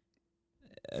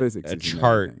Physics a isn't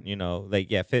chart, everything.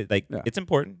 it's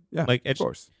important. Yeah, Like of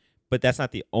course. but that's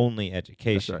not the only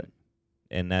education. That's right.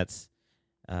 And that's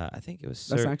I think it was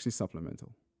That's actually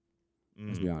supplemental.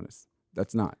 Let's be honest.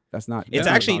 That's not. It's No,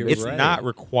 actually you're it's right. not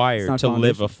required It's not to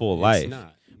live a foundational. full It's life.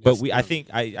 not. But I think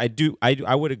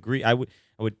I would agree. I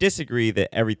would disagree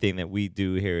that everything that we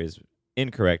do here is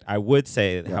incorrect. I would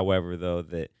say, however, though,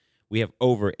 that we have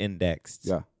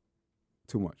over-indexed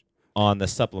too much on the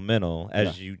supplemental,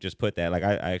 as you just put that. Like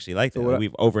I actually like that. So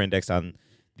We've over-indexed on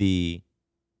the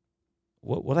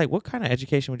what kind of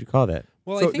education would you call that?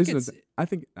 Well, so I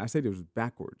think I said it was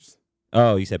backwards.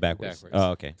 Oh, you said backwards.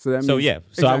 Oh, okay. So that means, so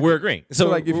exactly. we're agreeing. So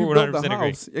like if you we're build a 100% agreeing.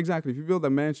 house, exactly. If you build a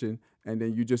mansion and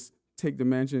then you just take the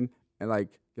mansion and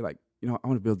like you're like, I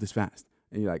want to build this fast,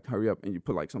 and you like hurry up and you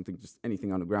put like something, just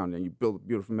anything on the ground, and you build a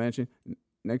beautiful mansion.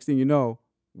 Next thing you know,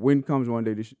 wind comes one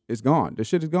day, it's gone. The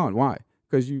shit is gone. Why?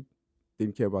 Because you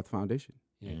didn't care about the foundation.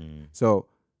 Yeah. So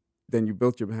then you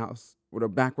built your house with a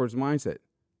backwards mindset.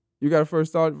 You got to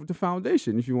first start with the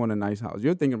foundation if you want a nice house.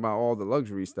 You're thinking about all the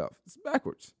luxury stuff. It's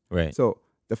backwards. Right. So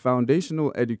the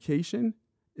foundational education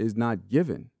is not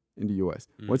given in the U.S.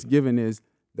 What's given is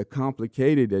the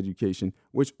complicated education,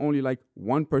 which only like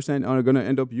 1% are going to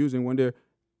end up using when they're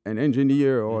an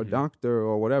engineer or a doctor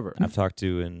or whatever. I've talked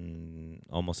to in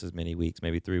almost as many weeks,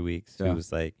 maybe 3 weeks, who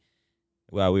was like,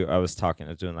 I was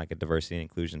doing like a diversity and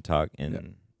inclusion talk,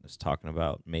 and was talking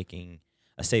about making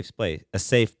a safe place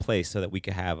so that we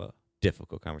could have a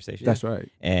difficult conversation. That's right.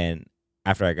 And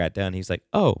after I got done, he's like,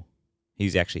 "Oh,"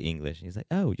 he's actually English. He's like,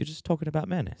 "Oh, you're just talking about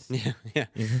menace." Yeah.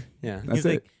 He's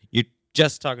like, "You're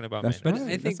just talking about That's menace."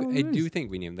 But right. I do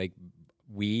think we need, like,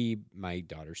 my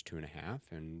daughter's 2.5,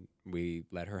 and we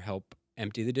let her help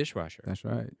empty the dishwasher. That's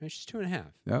right. And she's 2.5.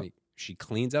 Yep. Like, she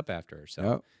cleans up after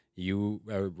herself.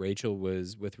 Rachel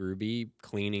was with Ruby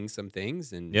cleaning some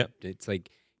things, and it's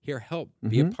like, here, help,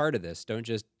 be a part of this. Don't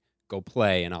just go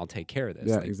play and I'll take care of this.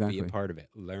 Yeah, like, exactly. Be a part of it,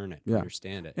 learn it, Yeah.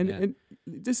 understand it. And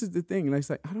this is the thing. Like, it's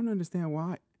like, I don't understand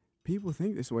why people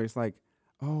think this way. It's like,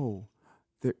 oh,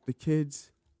 the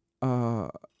kids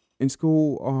in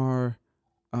school are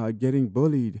getting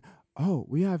bullied. Oh,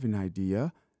 we have an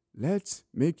idea. Let's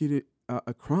make it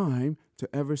a crime to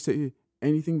ever say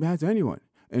anything bad to anyone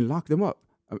and lock them up.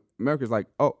 America's like,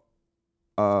 oh,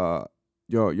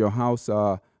 your house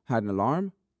had an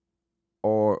alarm,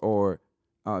 or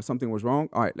something was wrong.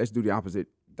 All right, let's do the opposite.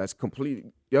 That's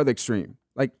completely the other extreme.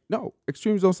 Like, no,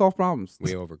 extremes don't solve problems.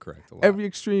 we overcorrect a lot. Every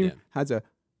extreme has an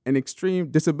extreme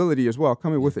disability as well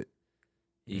coming with it.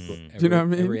 Equal. Do you know what I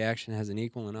mean? Every action has an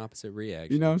equal and opposite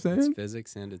reaction. You know what I'm saying? It's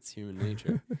physics and it's human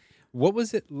nature. What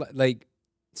was it like?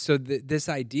 So this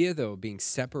idea, though, of being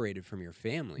separated from your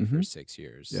family for 6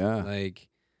 years, like,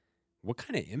 what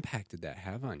kind of impact did that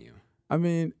have on you? I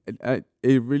mean, it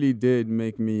really did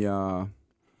make me,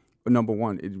 number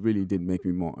one, it really did make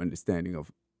me more understanding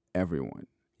of everyone.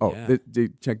 Oh,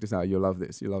 check this out. You'll love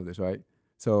this. You'll love this, right?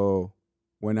 So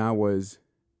when I was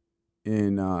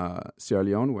in Sierra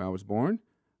Leone, where I was born,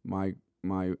 I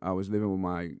was living with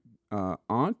my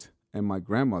aunt and my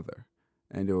grandmother,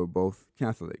 and they were both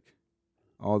Catholic,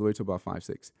 all the way to about 5,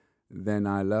 6. Then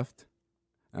I left.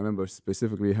 I remember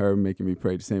specifically her making me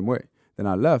pray the same way. Then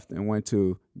I left and went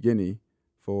to Guinea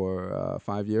for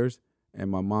 5 years,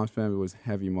 and my mom's family was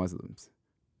heavy Muslims.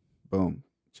 Boom.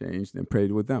 Changed and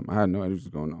prayed with them. I had no idea what was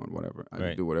going on, whatever. I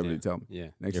just do whatever they tell me. Yeah.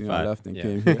 Next You're thing fine. I left and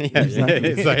came here.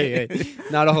 It's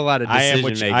like, not a whole lot of decision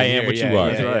making. I am what you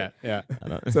are. That's right.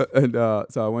 Yeah.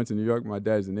 So I went to New York. My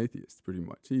dad's an atheist, pretty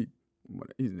much.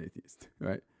 He's an atheist,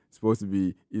 right? Supposed to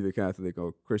be either Catholic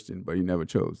or Christian, but he never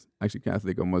chose. Actually,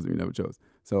 Catholic or Muslim, he never chose.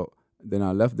 So then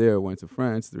I left there, went to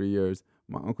France 3 years.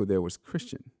 My uncle there was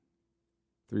Christian,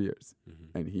 3 years.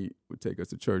 And he would take us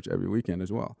to church every weekend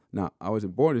as well. Now, I was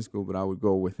in boarding school, but I would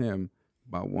go with him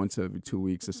about once every 2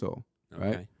 weeks or so,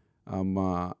 right?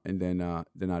 And then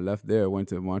I left there, went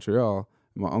to Montreal.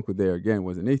 My uncle there, again,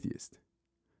 was an atheist.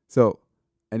 So,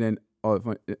 and then,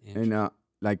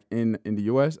 like in the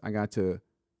U.S., I got to,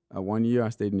 1 year I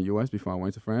stayed in the U.S. before I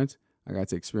went to France. I got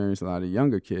to experience a lot of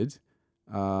younger kids,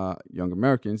 young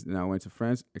Americans. Then I went to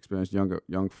France, experienced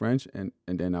young French, and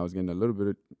then I was getting a little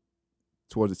bit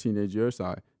towards the teenage years, so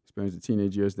I experienced the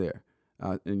teenage years there.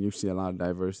 And you see a lot of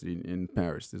diversity in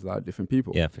Paris. There's a lot of different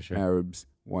people. Yeah, for sure. Arabs,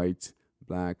 whites,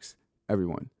 blacks,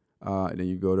 everyone. And then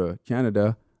you go to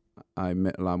Canada. I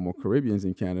met a lot more Caribbeans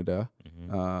in Canada,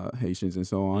 Haitians and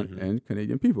so on, and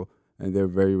Canadian people. And they're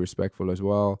very respectful as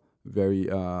well, very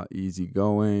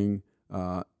easygoing,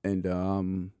 and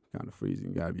kind of freezing.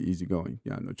 You got to be easygoing.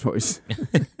 You got no choice.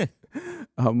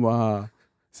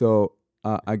 So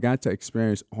I got to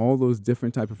experience all those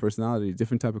different type of personalities,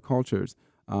 different type of cultures,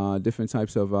 different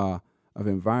types of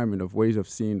environment, of ways of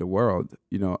seeing the world.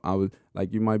 You know, I was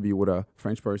like, you might be with a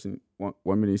French person. One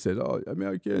minute he says, "Oh,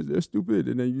 Americans, they're stupid,"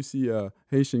 and then you see a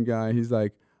Haitian guy. He's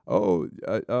like,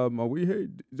 we hate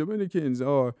Dominicans,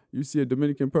 or you see a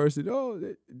Dominican person,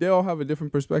 they all have a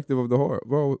different perspective of the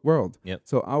world. Yep.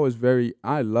 So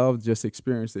I love just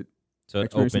experiencing. So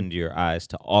it opened your eyes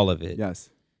to all of it. Yes.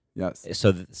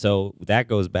 So that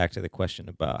goes back to the question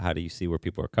about how do you see where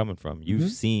people are coming from? You've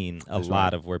seen a That's lot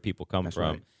right. of where people come That's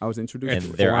from, right. I was introduced and to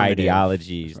it. their Informative.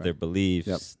 ideologies, That's right. their beliefs,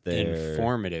 Yep. their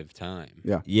Informative time.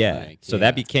 Yeah. yeah. Like, So yeah.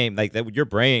 that became like that. Your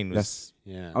brain was Yes.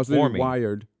 Yeah. I was literally forming.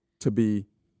 wired to be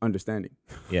understanding.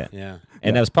 yeah. Yeah.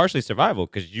 And that was partially survival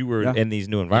because you were Yeah. in these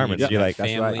new environments. Yeah. You're like,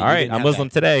 That's Family, right. you all right, didn't I'm have Muslim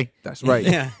that. today. That's right.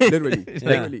 Yeah. Literally.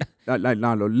 Yeah.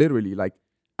 Literally. Like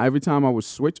every time I would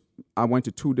switch, I went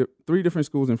to 3 different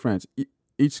schools in France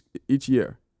each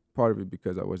year. Part of it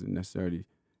because I wasn't necessarily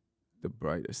the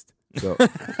brightest. So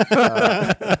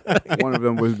one of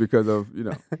them was because of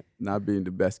not being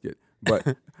the best kid.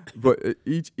 But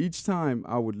each time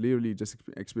I would literally just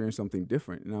experience something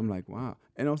different, and I'm like, wow.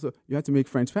 And also, you have to make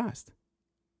friends fast.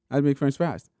 I had to make friends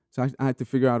fast, so I had to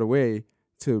figure out a way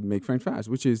to make friends fast,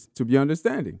 which is to be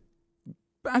understanding.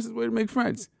 Fastest way to make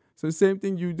friends. So the same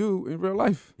thing you do in real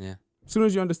life. Yeah. As soon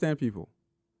as you understand people,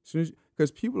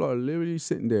 because people are literally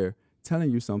sitting there telling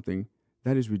you something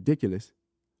that is ridiculous,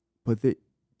 but they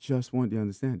just want the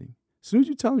understanding. As soon as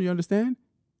you tell them you understand,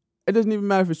 it doesn't even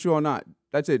matter if it's true or not.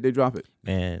 That's it. They drop it.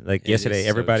 Man, like It yesterday, is so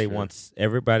everybody true. wants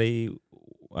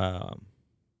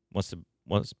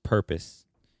purpose,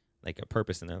 like a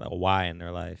purpose in their life, a why in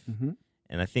their life, Mm-hmm.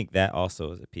 and I think that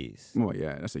also is a piece. Oh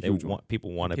yeah, that's a They huge one. want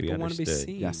people want to be People want to be understood.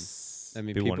 seen. Yes, I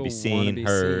mean, People people wanna be wanna seen, be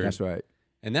heard. that's right.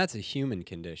 And that's a human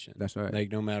condition. That's right.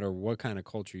 Like no matter what kind of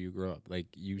culture you grow up, like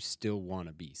you still want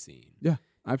to be seen. Yeah,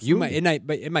 absolutely.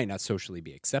 But it might not socially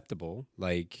be acceptable.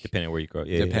 Like Depending on where you grow.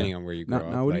 Yeah, depending on where you grow up.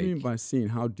 Now, what like, do you mean by seeing?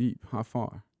 How deep? How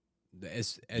far?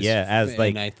 as as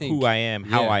like and I think, who I am,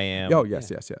 how yeah. I am. Oh,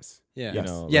 yes. Yeah, you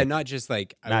know, yeah, like- not just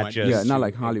like I not want just- you Yeah, not to-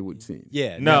 like Hollywood scene.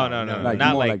 Yeah, No, Like,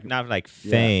 not more like like- not like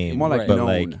Yeah, fame, more like but known.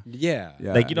 like yeah,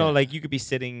 Yeah. like yeah. like you could be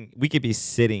sitting, we could be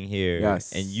sitting here,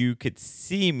 Yes. and you could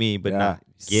see me, but Yeah. not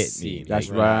get See me. me. That's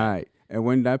Like, right. And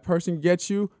when that person gets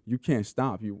you, you can't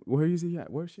stop. You, where is he at?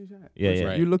 Where's she at? Yeah, yeah.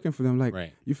 Right. You're looking for them. Like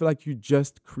Right. you feel like you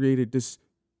just created this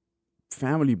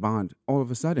family bond all of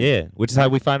a sudden. Yeah, which is how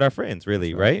we find our friends,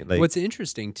 really, That's right? Like, What's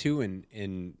interesting too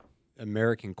in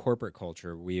American corporate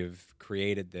culture, we have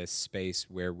created this space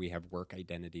where we have work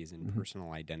identities and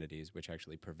personal identities, which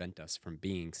actually prevent us from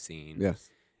being seen. Yes.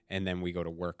 And then we go to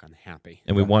work unhappy,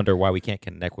 and we wonder why we can't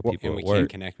connect with people and we at can't work.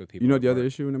 connect with people. You know at the other work.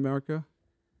 issue in America?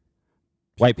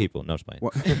 White people, no, it's fine.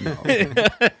 What? No.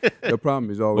 The problem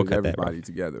is always cut that, everybody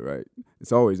together, right?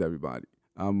 It's always everybody.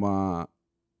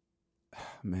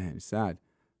 Man, it's sad.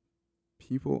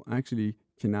 People actually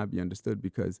cannot be understood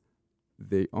because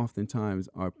they oftentimes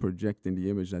are projecting the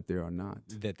image that they are not.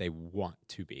 that they want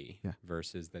to be Yeah.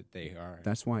 versus that they are.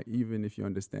 That's why even if you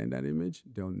understand that image,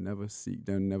 they'll never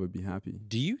be happy.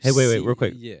 Do you? Hey, wait, see- real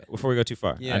quick. Yeah, Before we go too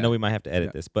far, I Yeah. know we might have to edit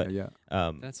Yeah. this, but Yeah.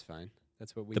 that's fine.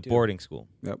 That's what we the do. boarding school.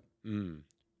 Mm.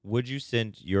 Would you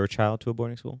send your child to a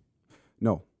boarding school?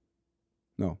 No.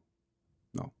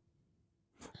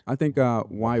 I think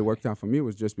why it worked out for me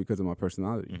was just because of my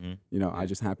personality. Mm-hmm. You know, I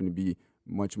just happen to be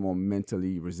much more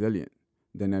mentally resilient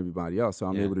than everybody else. So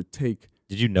I'm Yeah. able to take,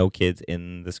 Did you know kids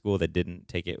in the school that didn't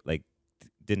take it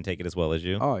as well as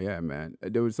you? oh yeah, man.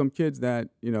 There were some kids that,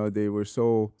 they were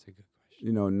so, That's a good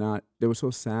question. they were so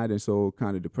sad and so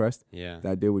kind of depressed Yeah.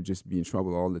 that they would just be in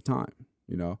trouble all the time,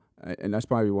 And that's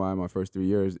probably why my first 3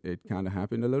 years, it kind of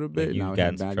happened a little bit. you and I got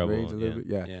had in some bad trouble, grades a little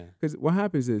yeah. bit. Yeah. Yeah. Because what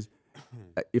happens is,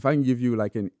 if I can give you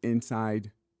like an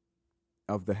inside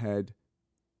of the head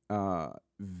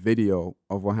video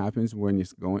of what happens when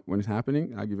it's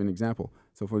happening, I'll give you an example.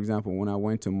 So, for example, when I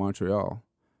went to Montreal,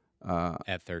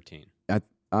 At 13.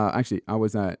 actually I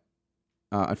was at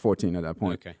 14 at that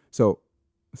point. Okay. So,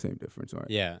 same difference, all right?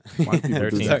 Yeah. Why do people do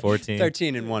 13, that? 14.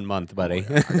 13 in 1 month, buddy.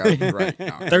 I got it right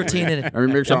now. 13 in Let me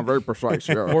make sure I'm very precise.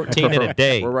 Yeah. 14 in a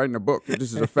day. We're writing a book.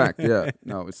 This is a fact. Yeah.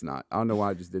 No, it's not. I don't know why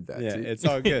I just did that. Yeah, See? it's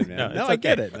all good, man. No, No, it's I okay.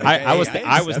 get it. Like, I was accept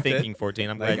it. thinking 14.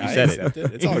 I'm Like, glad you I said accept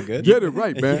it. It's all good. Get it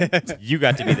right, man. You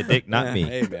got to be the dick, not me.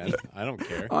 Hey, man. I don't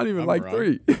care. I don't even I'm like wrong.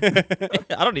 3.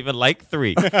 I don't even like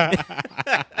 3.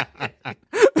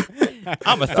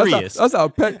 I'm a 3ist.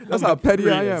 That's how petty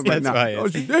I am. That's right now. right.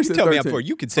 Don't You dare say tell me I'm 13. 4.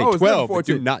 You could say I was 12, but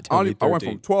 14. do not tell me I went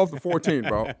 13. from 12 to 14,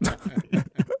 bro.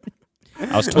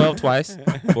 I was 12 twice,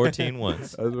 14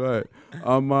 once. That's right.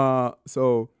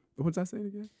 So what was I saying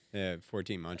again? Yeah,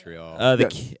 14 Montreal.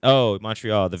 Yes.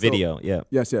 Montreal, the video. Yeah.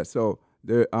 Yes. So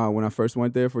there, when I first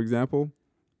went there, for example,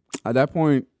 at that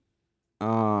point,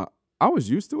 I was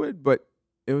used to it, but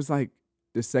it was like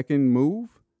the second move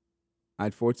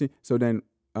at 14. So then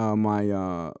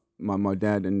my my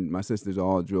dad and my sisters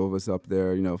all drove us up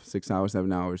there, 6 hours,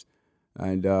 7 hours,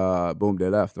 and boom, they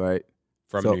left, right?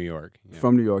 From So- New York. Yeah.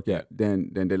 From New York, yeah. Yeah.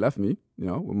 Then they left me,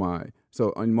 with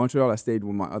so in Montreal I stayed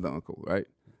with my other uncle, right?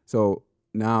 So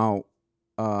now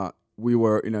we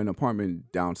were in an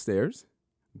apartment downstairs,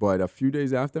 but a few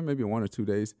days after, maybe 1 or 2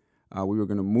 days, we were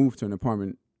gonna move to an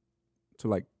apartment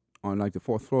to on the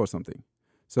 4th floor or something.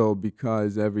 So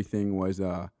because everything was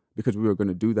because we were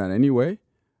gonna do that anyway,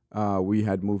 we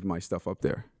had moved my stuff up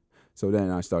there. So then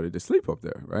I started to sleep up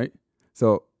there, right?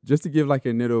 So just to give a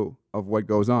little of what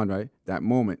goes on, right? That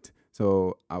moment.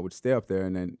 So I would stay up there,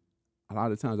 and then a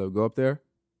lot of times I would go up there,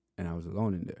 and I was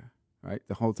alone in there, right?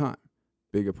 The whole time.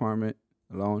 Big apartment,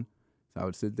 alone. So I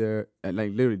would sit there, and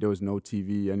literally there was no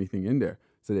TV, anything in there.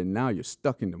 So then now you're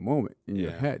stuck in the moment in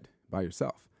your Yeah. head by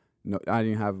yourself. No, I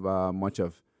didn't have much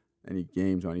of any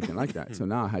games or anything like that. So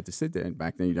now I had to sit there, and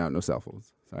back then you didn't have no cell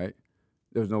phones, right?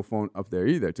 There was no phone up there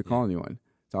either to call anyone.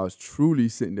 So I was truly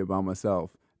sitting there by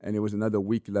myself, and it was another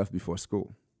week left before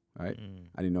school, right?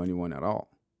 I didn't know anyone at all.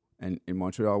 And in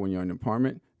Montreal, when you're in an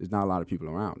apartment, there's not a lot of people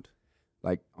around,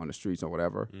 on the streets or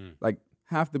whatever.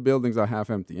 Half the buildings are half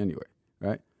empty anyway,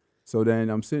 right? So then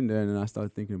I'm sitting there, and I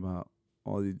started thinking about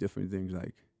all these different things,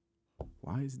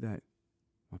 why is that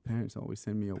my parents always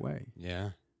send me away?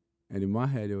 Yeah. And in my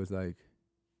head, it was are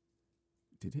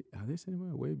they sending me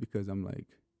away because I'm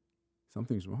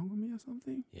something's wrong with me or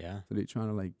something? Yeah. So they trying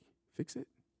to fix it?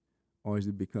 Or is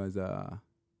it because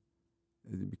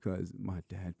my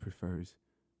dad prefers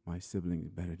my siblings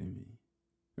better than me?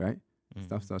 Right?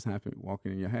 Stuff starts happening,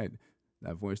 walking in your head.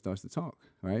 That voice starts to talk,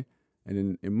 right? And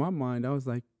then in my mind, I was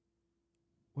like,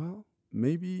 well,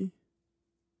 maybe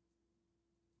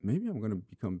I'm gonna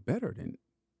become better than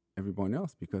everyone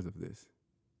else because of this.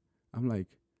 I'm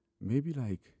maybe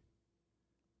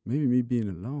me being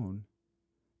alone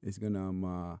is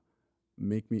gonna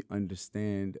make me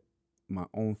understand my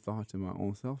own thoughts and my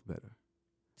own self better.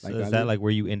 So is that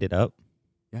where you ended up?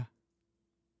 Yeah.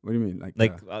 What do you mean?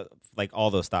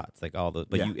 All those thoughts, all those,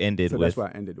 but yeah. you ended So with that's where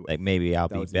I ended with. maybe I'll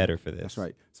That be was it. better for this. That's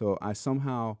right. So I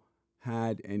somehow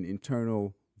had an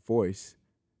internal voice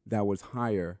that was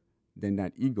higher than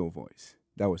that ego voice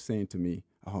that was saying to me,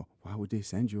 "Oh, why would they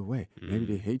send you away? Maybe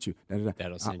they hate you." Da, da, da.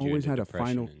 That'll I send you always into had a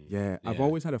final. depression I've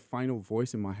always had a final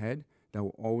voice in my head that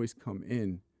will always come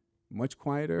in, much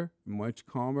quieter, much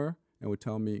calmer, and would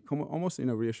tell me, almost in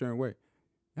a reassuring way,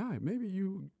 "Yeah, maybe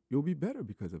you'll be better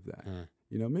because of that.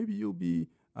 Maybe you'll be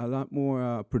a lot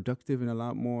more productive and a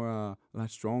lot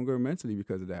stronger mentally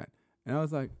because of that." And I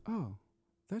was like, "Oh,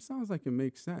 that sounds like it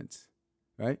makes sense,"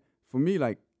 right? For me,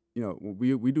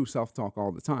 we do self-talk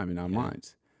all the time in our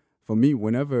minds. For me,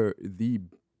 whenever the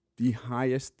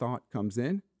highest thought comes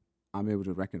in, I'm able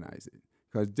to recognize it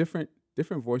because different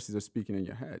voices are speaking in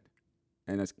your head.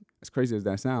 And as crazy as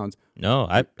that sounds, No,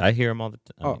 I hear them all the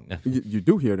time. you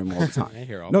do hear them all the time. I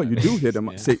hear all No, that. you do hear them.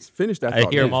 Yeah. Say, finish that I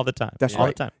thought. hear them Yeah. all the time. That's all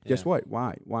right. the time. Guess Yeah.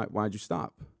 what? Why'd you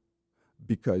stop?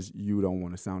 Because you don't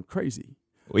want to sound crazy.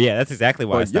 Well, yeah, that's exactly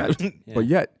why I But yet, stopped. Yeah. but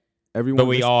yet, everyone. But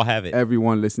we all have it.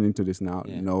 Everyone listening to this now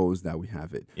Yeah. knows that we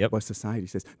have it. Yep. But society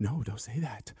says, no, don't say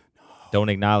that. Don't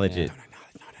acknowledge Yeah. it.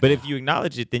 But if you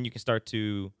acknowledge it, then you can start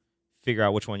to figure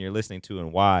out which one you're listening to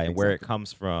and why and where it Exactly.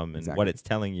 comes from and Exactly. what it's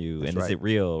telling you. That's and is right. it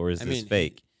real or is I this mean,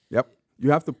 fake? Yep.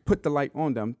 You have to put the light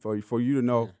on them for you to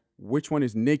know which one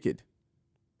is naked.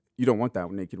 You don't want that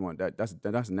naked one. That's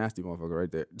a nasty motherfucker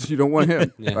right there. You don't want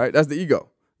him, Yeah. right? That's the ego.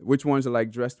 Which ones are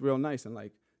dressed real nice and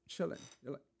chilling?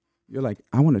 You're like,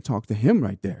 I want to talk to him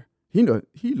right there.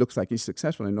 He looks like he's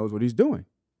successful and knows what he's doing.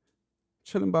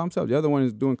 Chilling by himself. The other one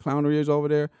is doing clown ears over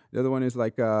there. The other one is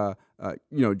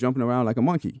jumping around like a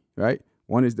monkey, right?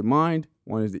 One is the mind,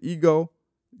 one is the ego.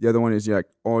 The other one is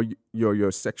all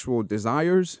your sexual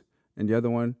desires, and the other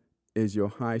one is your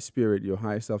high spirit, your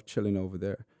high self chilling over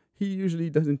there. He usually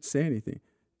doesn't say anything.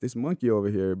 This monkey over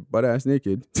here, butt ass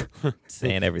naked,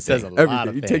 Saying everything. Says a lot everything.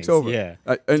 of He things. takes over. Yeah.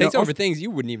 And Takes also- over things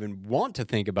you wouldn't even want to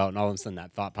think about, and all of a sudden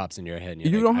that thought pops in your head. And You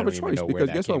you're don't like, have a I even choice know where because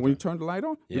that guess what? came When you from. turn the light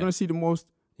on, Yeah. you're gonna see the most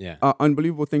Yeah.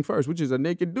 unbelievable thing first, which is a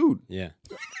naked dude, Yeah.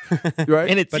 right?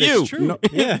 And it's But you. it's true. know-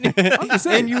 Yeah. I'm just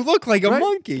saying. And you look like a Right?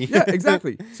 monkey. Yeah,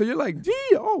 exactly. So you're like, gee,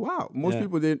 oh wow. Most Yeah.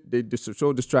 people they're just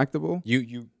so distractible.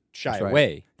 You shy That's right.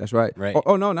 away. That's right. Right.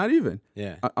 Oh no, not even.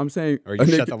 Yeah. I'm saying Or a you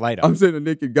shut naked- the light I'm off. saying a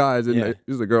naked guy is Yeah.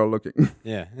 there's a girl looking.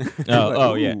 Yeah.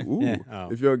 Oh, yeah. Ooh, ooh. Yeah.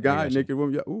 Oh, If you're a I guy, gotcha. naked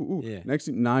woman, yeah, ooh, ooh. Yeah. Next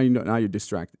thing, now you're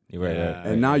distracted, You're right, Yeah. right.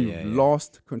 and now yeah, you've yeah.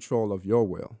 lost control of your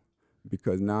will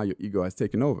because now your ego has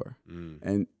taken over, Mm.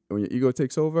 and when your ego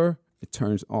takes over, it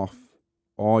turns off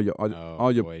all your Oh,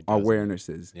 boy, it does.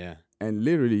 awarenesses, Yeah. and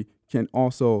literally can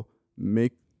also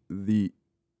make the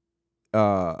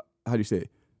how do you say it?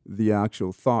 the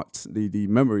actual thoughts, the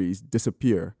memories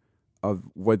disappear of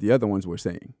what the other ones were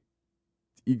saying.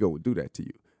 The ego will do that to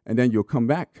you. And then you'll come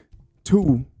back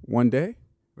to one day,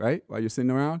 right, while you're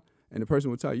sitting around, and the person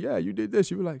will tell you, yeah, you did this.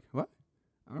 You'll be like, what?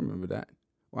 I remember that.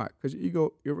 Why? Because your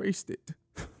ego erased it.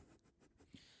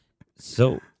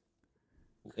 So,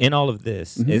 in all of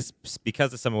this, is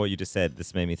because of some of what you just said,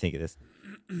 this made me think of this.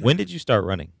 When did you start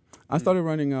running? I started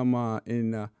running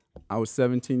I was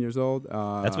 17 years old.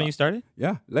 That's when you started?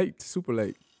 Yeah, late, super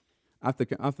late. After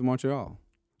Montreal.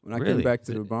 When I Really? came back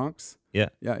to the Bronx, Yeah.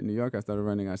 in New York, I started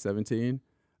running at 17,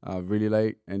 really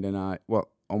late. And then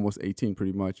almost 18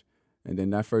 pretty much. And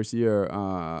then that first year,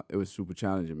 it was super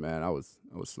challenging, man. I was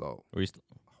slow. Were you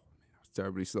I was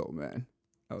terribly slow, man.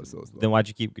 I was so slow. then why'd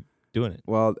you keep doing it?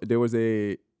 Well, there was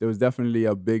definitely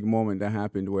a big moment that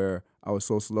happened where I was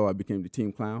so slow I became the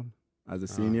team clown as a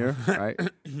senior, right?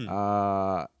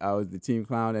 I was the team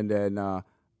clown, and then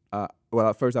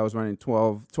at first I was running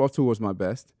 12.2 was my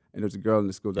best, and there was a girl in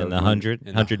the school that In was the running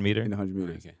 100 meter? in the 100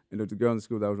 meters, Okay. and there was a girl in the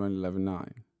school that was running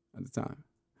 11.9 at the time.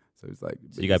 So it's like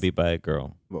So you got beat by a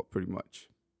girl. well, pretty much.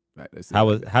 Right.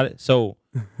 So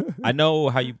I know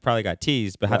how you probably got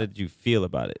teased, but how did you feel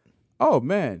about it? Oh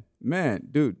man,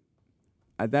 dude,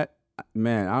 I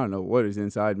don't know what is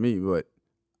inside me, but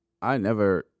I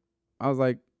was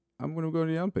like, I'm gonna go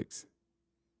to the Olympics,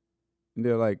 and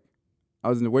they're like, I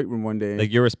was in the weight room one day,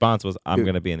 Like your response was, "I'm The-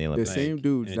 gonna be in the the Olympics." same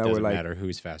dudes And it that were doesn't like, matter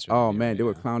who's faster. oh than you man, right they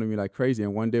were now. clowning me like crazy,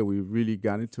 and one day we really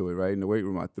got into it, right in the weight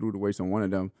room. I threw the weights on one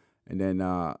of them, and then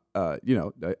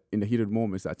in the heat of the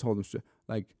moments, I told them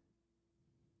like,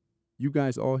 you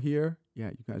guys all here, yeah,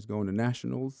 you guys going to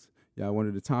nationals, yeah, one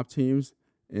of the top teams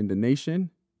in the nation.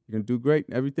 You're gonna do great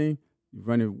and everything. You're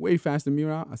running way faster than me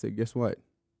around. I said, guess what?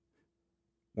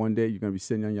 One day you're gonna be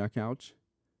sitting on your couch,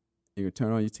 and you're gonna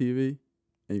turn on your TV,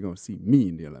 and you're gonna see me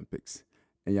in the Olympics.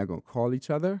 And y'all gonna call each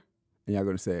other, and y'all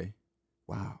gonna say,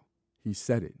 wow, he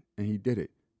said it and he did it.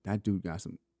 That dude got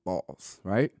some balls,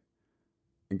 right?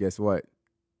 And guess what?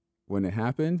 When it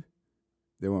happened,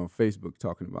 they were on Facebook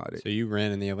talking about it. So you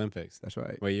ran in the Olympics. That's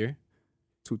right. What year?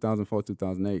 2004,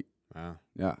 2008. Wow.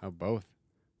 Yeah, Oh, both.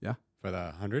 Yeah. For the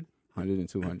 100? 100 and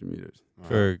 200 meters. Wow.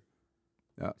 For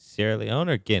Yeah. Sierra Leone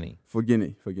or Guinea? For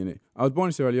Guinea. I was born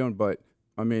in Sierra Leone, but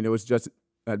I mean, it was just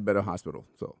at Better Hospital.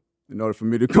 So in order for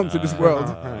me to come to this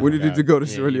world, we needed to go to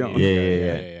Sierra Leone.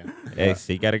 Yeah. Hey,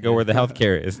 so you got to go where the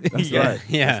healthcare is. That's Yeah. right.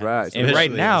 Yeah. That's right. And right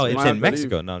Especially now, as it's might have in to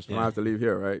Mexico. leave. No, I'm I just might have to leave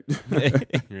here, right?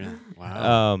 Yeah.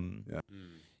 Wow.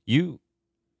 You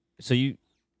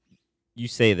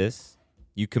say this,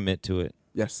 you commit to it.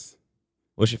 Yes.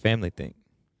 What's your family think?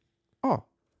 Oh,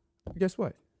 guess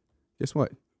what?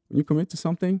 When you commit to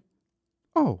something,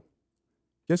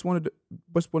 what's one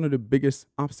of the biggest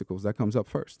obstacles that comes up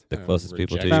first? The closest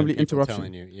people to rejection, you. Family people interruption.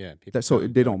 telling you, yeah. People That so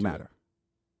telling they you don't to do matter.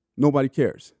 Nobody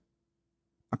cares.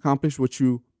 Accomplish what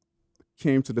you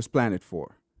came to this planet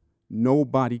for.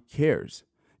 Nobody cares.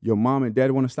 Your mom and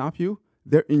dad want to stop you.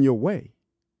 They're in your way.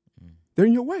 They're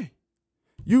in your way.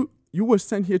 You were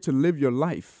sent here to live your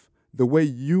life the way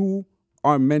you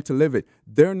are meant to live it.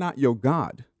 They're not your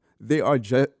God. They are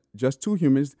just two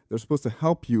humans. They're supposed to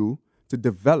help you to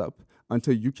develop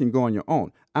until you can go on your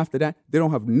own. After that, they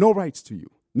don't have no rights to you.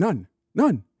 None.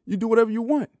 You do whatever you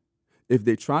want. If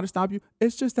they try to stop you,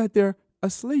 it's just that they're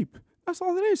asleep. That's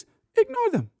all it is. Ignore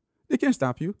them. They can't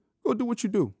stop you. Go do what you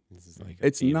do. This is like a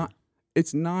It's demon.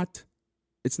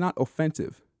 not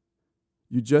offensive.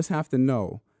 You just have to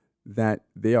know that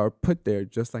they are put there,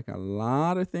 just like a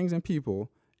lot of things and people,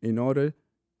 in order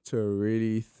to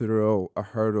really throw a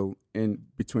hurdle in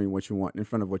between what you want, in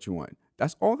front of what you want.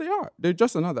 That's all they are. They're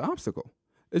just another obstacle.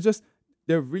 It's just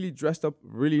they're really dressed up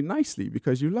really nicely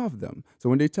because you love them. So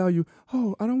when they tell you,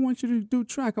 oh, I don't want you to do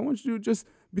track, I want you to just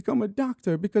become a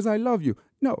doctor because I love you.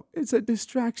 No, it's a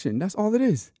distraction. That's all it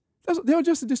is. They're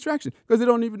just a distraction because they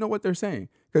don't even know what they're saying.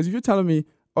 Because if you're telling me,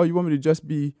 oh, you want me to just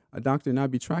be a doctor and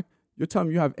not be track, you're telling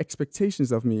me you have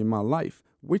expectations of me in my life,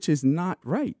 which is not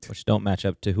right. Which don't match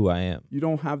up to who I am. You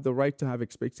don't have the right to have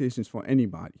expectations for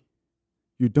anybody.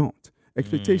 You don't.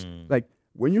 Like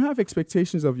when you have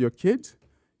expectations of your kids,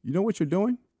 you know what you're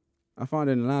doing? I found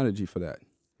an analogy for that.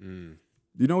 Mm.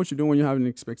 You know what you're doing when you have an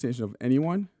expectation of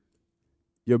anyone?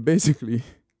 You're basically,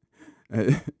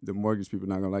 the mortgage people are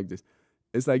not gonna like this.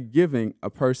 It's like giving a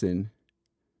person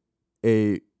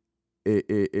a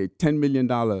 $10 million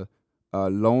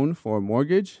loan for a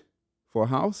mortgage for a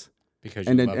house, Because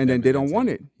and you then love them they don't say, want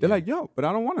it. They're yeah, like, yo, but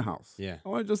I don't want a house. yeah, I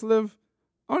want to just live.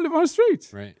 I want to live on the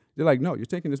streets. right. They're like, no, you're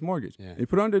taking this mortgage. Yeah. You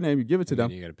put it on their name, you give it to And them,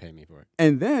 then you got to pay me for it.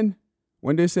 and then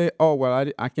when they say, oh, well,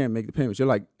 I can't make the payments, you're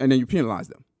like, and then you penalize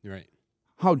them. You're right.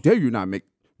 How dare you not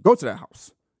go to that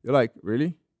house? You're like,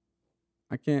 really?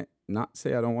 I can't not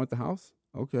say I don't want the house.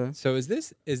 Okay. So is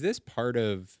this part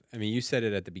of? I mean, you said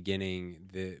it at the beginning.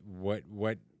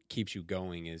 What keeps you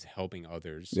going is helping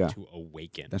others Yeah. to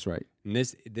awaken. That's right. And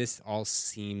this all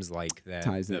seems like that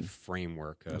Ties the in.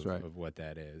 framework That's of, right. of what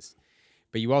that is.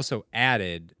 But you also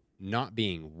added not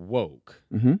being woke,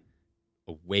 Mm-hmm.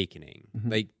 awakening.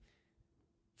 Mhm. Like,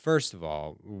 first of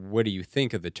all, what do you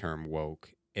think of the term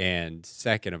woke? And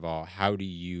second of all, how do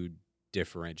you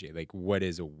differentiate? Like, what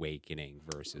is awakening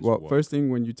versus Well, woke? first thing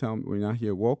when I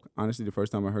hear woke, honestly, the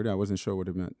first time I heard it, I wasn't sure what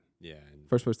it meant. Yeah. and-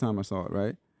 First time I saw it,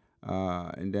 right?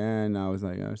 And then I was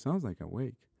like, it sounds like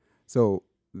awake. So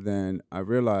then I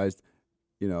realized,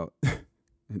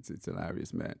 it's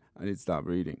hilarious, man. I need to stop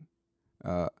reading.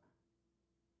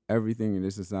 Everything in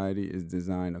this society is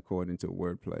designed according to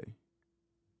wordplay.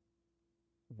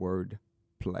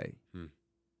 Wordplay. Hmm.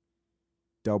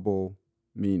 Double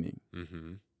meaning.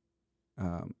 Mm-hmm.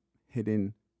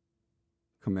 Hidden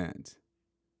commands.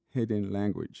 Hidden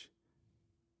language.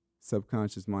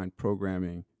 Subconscious mind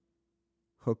programming.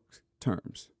 Hooked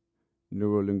terms.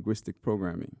 Neurolinguistic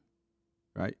programming.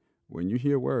 Right? When you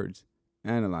hear words,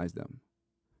 analyze them.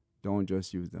 Don't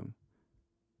just use them.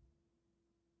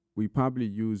 We probably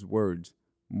use words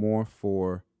more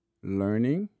for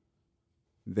learning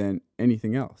than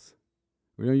anything else.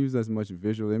 We don't use as much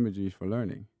visual imagery for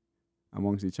learning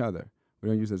amongst each other. We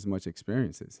don't use as much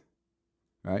experiences,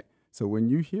 right? So when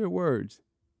you hear words,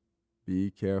 be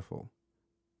careful.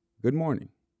 Good morning.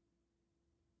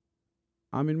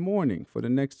 I'm in mourning for the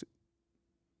next.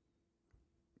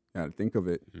 Gotta think of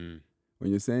it. Mm.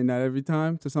 When you're saying that every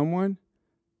time to someone,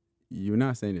 you're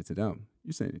not saying it to them.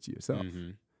 You're saying it to yourself.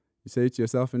 Mm-hmm. You say it to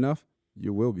yourself enough,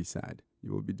 you will be sad.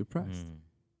 You will be depressed.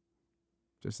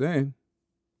 Just saying.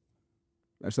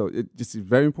 So it just is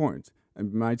very important.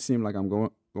 It might seem like I'm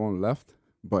going left,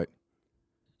 but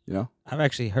I've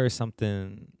actually heard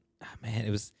something. Man,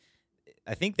 it was.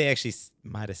 I think they actually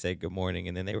might have said good morning,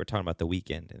 and then they were talking about the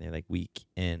weekend, and they're like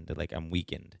weekend, like I'm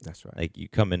weakened. that's right. Like you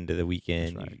come into the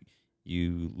weekend, That's right.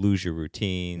 you lose your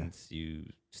routines, you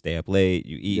stay up late,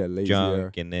 you eat get lazier.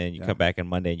 junk, and then you Yeah. come back on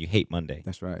Monday and you hate Monday.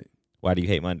 That's right. Why do you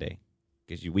hate Monday?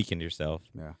 Because you weakened yourself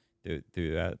Yeah.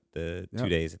 throughout the Yep. 2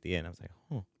 days at the end. I was like,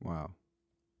 huh. Wow.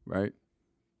 Right?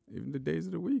 Even the days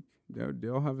of the week, they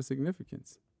all have a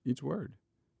significance. Each word.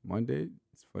 Monday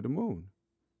is for the moon.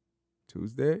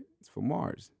 Tuesday is for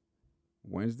Mars.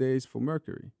 Wednesday is for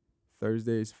Mercury.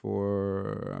 Thursday is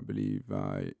for, I believe,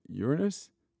 Uranus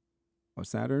or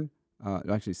Saturn.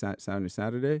 Actually, Saturn is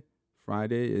Saturday.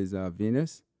 Friday is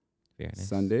Venus. Very nice.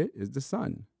 Sunday is the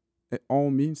sun. It all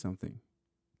means something.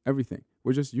 Everything.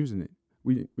 We're just using it.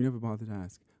 We never bother to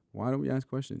ask. Why don't we ask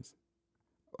questions?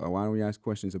 Why don't we ask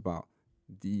questions about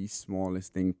the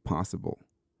smallest thing possible?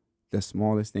 The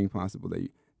smallest thing possible. That you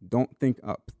don't think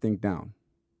up, think down.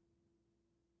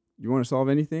 You want to solve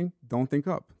anything? Don't think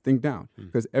up, think down.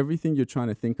 Because everything you're trying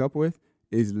to think up with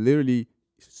is literally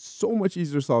so much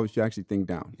easier to solve if you actually think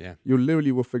down. Yeah. You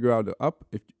literally will figure out the up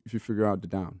if you figure out the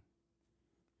down.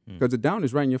 Because the down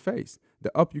is right in your face.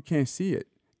 The up, you can't see it.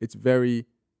 It's very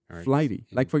Or flighty.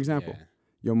 Like, for example, yeah.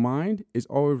 your mind is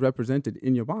always represented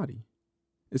in your body.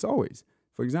 It's always.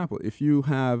 For example, if you're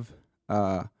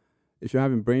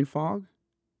having brain fog,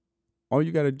 all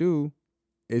you got to do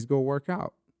is go work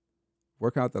out.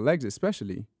 Work out the legs,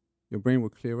 especially. Your brain will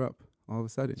clear up all of a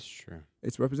sudden. It's true.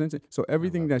 It's represented. So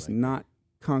everything love that's leg day. not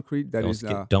concrete, that is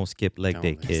Don't skip leg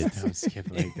day, kids. Don't skip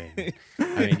leg day.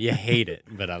 I mean, you hate it,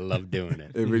 but I love doing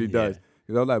it. it really Yeah. does.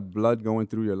 Because all that blood going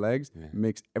through your legs Yeah.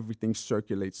 makes everything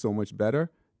circulate so much better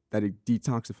that it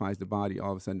detoxifies the body.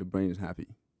 All of a sudden, the brain is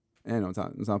happy. And on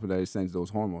top of that, it sends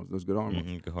those hormones, those good hormones.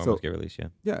 Mhm, good hormones So- get released, yeah.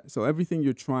 Yeah, so everything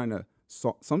you're trying to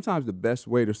solve, sometimes the best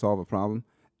way to solve a problem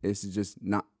is to just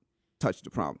not touch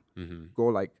the problem.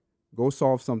 Mm-hmm. Go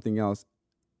solve something else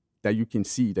that you can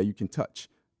see, that you can touch.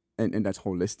 And that's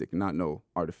holistic, not no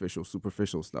artificial,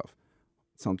 superficial stuff.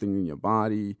 Something in your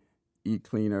body, eat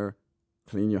cleaner,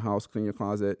 clean your house, clean your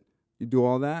closet. You do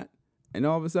all that, and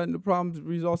all of a sudden the problem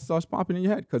results starts popping in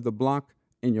your head because the block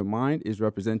in your mind is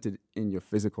represented in your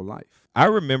physical life. I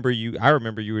remember you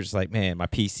were just like, man, my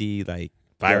PC, like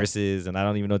viruses, and I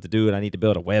don't even know what to do, and I need to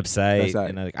build a website. That's right.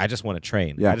 And I just want to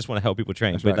train. Yeah. I just want to help people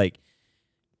train. That's but right. like,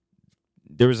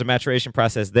 there was a maturation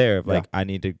process there of Yeah. like, I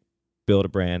need to build a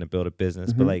brand and build a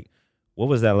business. Mhm. But like, what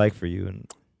was that like for you?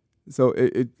 And So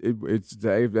it's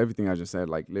everything I just said.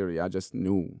 Like literally, I just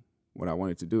knew what I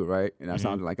wanted to do, right? And that Mhm.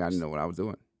 sounded like I didn't know what I was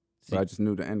doing, See- but I just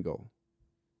knew the end goal,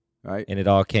 right? it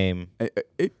all came.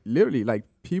 It literally, like,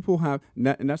 people have,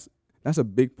 and that's a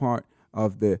big part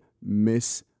of the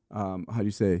how do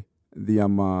you say, the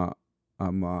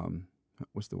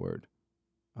what's the word,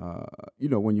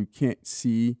 when you can't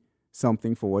see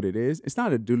something for what it is. It's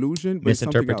not a delusion, but it's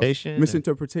something else. Misinterpretation?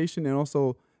 Misinterpretation, and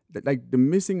also like the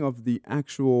missing of the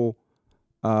actual,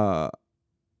 how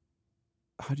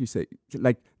do you say,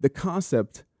 like the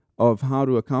concept of how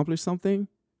to accomplish something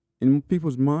in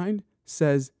people's mind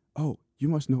says, oh, you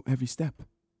must know every step.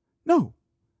 No,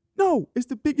 it's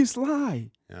the biggest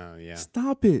lie. Oh yeah.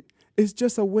 Stop it. It's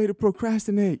just a way to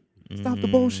procrastinate. Stop the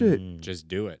bullshit. Just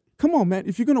do it. Come on, man.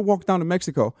 If you're gonna walk down to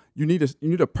Mexico, you need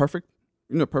a perfect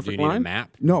Do you line. need a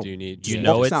map? No. Do you need? You Just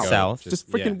know walk it's south.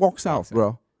 Just freaking walk south,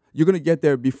 bro. You're gonna get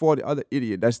there before the other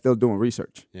idiot that's still doing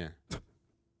research. Yeah.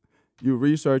 You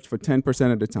research for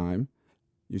 10% of the time.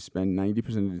 You spend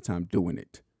 90% of the time doing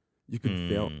it. You can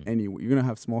fail anyway. You're gonna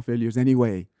have small failures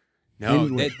anyway. No,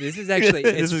 Anyway. this is actually.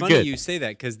 This It's is funny good. you say that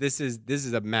because this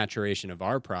is a maturation of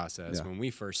our process. Yeah. When we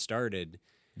first started,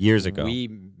 Years ago. we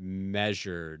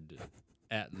measured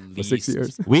at least For 6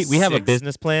 years. We have a six-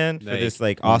 business plan for this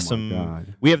like Oh my awesome.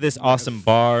 God. We have this awesome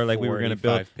bar like we were gonna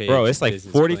build. 45 Bro, page it's like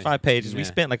business 45 plan. pages. We Yeah.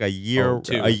 spent like a year, Oh,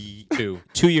 two.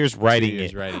 2 years writing 2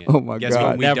 years it. writing it. Oh my Guess God.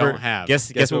 what we Never- don't have.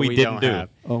 guess what we didn't don't do. have.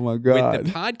 Oh my God. With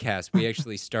the podcast, we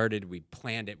actually started. We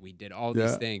planned it. We did all these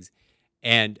Yeah. things,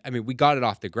 and I mean, we got it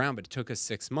off the ground, but it took us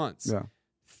 6 months. Yeah.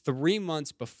 3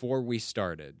 months before we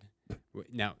started,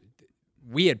 now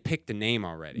we had picked a name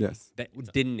already. Yes. That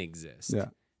didn't exist. Yeah.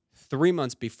 3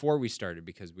 months before we started,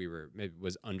 because it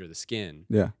was Under the Skin.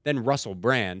 Yeah. Then Russell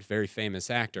Brand, very famous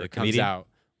actor, The comes comedian? out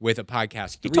with a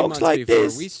podcast He 3 talks months like before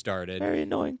this. we started Very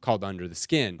annoying. called Under the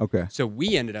Skin. Okay. So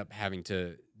we ended up having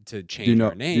to change know-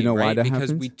 our do name, you know why right? that Because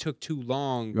happens? we took too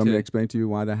long You want me to to explain to you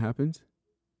why that happens?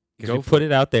 Because we go for put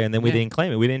it out there and then we Yeah. didn't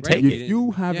claim it. We didn't Right. take You it. If didn't-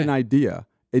 you have an yeah. idea,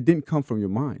 it didn't come from your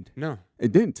mind. No.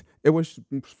 It didn't. It was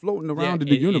floating around in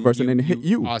Yeah, the universe and then it hit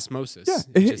you. Osmosis. Yeah,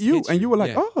 it hit just you, hits and you were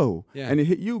like, yeah. "Oh," Yeah. and it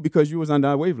hit you because you was on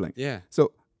that wavelength. Yeah.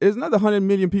 So there's another 100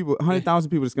 million people, 100,000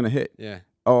 people that's gonna hit, Yeah.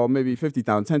 or maybe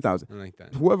 50,000, 10,000. I like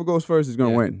that. Whoever goes first is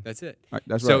gonna Yeah, win. That's it. Right,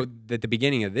 that's so right. at the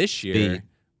beginning of this year, Speed.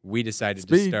 we decided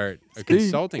to Speed. start a Speed.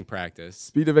 consulting practice.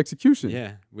 Speed of execution.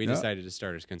 Yeah, we Yeah. decided to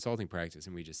start a consulting practice,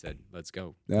 and we just said, "Let's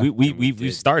go." Yeah. We And we we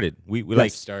did. started. We We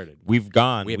like started. we've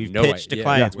gone. We have We've no pitched to idea.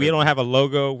 clients. Yeah. We don't have a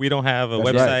logo. We don't have a That's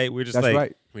website. right. We're just That's like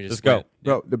right, We let's just go. went.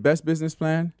 bro. The best business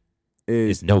plan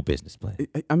is. it's no business plan.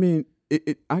 I mean,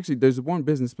 it actually there's one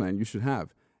business plan you should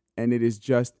have, and it is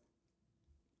just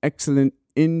excellent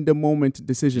in the moment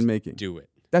decision making. Do it.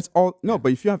 That's all. No,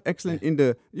 but if you have excellent in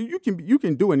the, you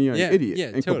can do it and you're Yeah, an idiot yeah,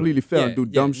 and totally. completely fail Yeah, and do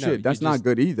yeah, dumb no, shit. you That's not just-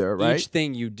 good either, right? Each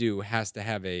thing you do has to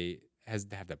have the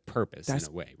purpose That's-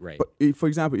 in a way, right? But for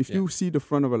example, if Yeah. you see the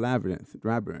front of a labyrinth,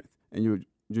 and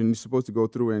you're supposed to go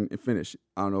through and finish,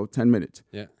 I don't know, 10 minutes.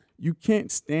 Yeah. You can't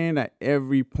stand at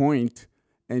every point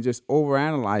and just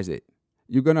overanalyze it.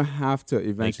 You're gonna have to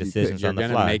eventually decisions pick. You're on the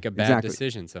gonna fly. make a bad Exactly.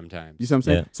 decision sometimes. You see what I'm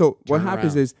saying? Yeah. So what Turn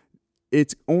happens around. is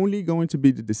it's only going to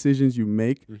be the decisions you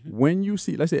make Mm-hmm. when you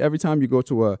see, let's say every time you go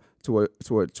to a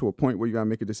point where you gotta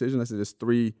make a decision, let's say there's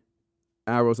 3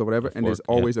 arrows or whatever, and there's fork,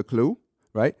 yeah. always a clue,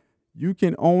 right? You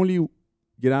can only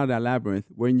get out of that labyrinth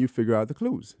when you figure out the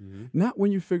clues. Not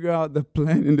when you figure out the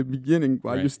plan in the beginning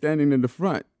while you're Right. standing in the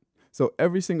front. So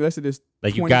every single, let's say there's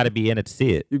Like you 20 got to be in it to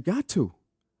see it. You got to.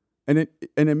 And it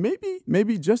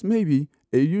maybe, just maybe,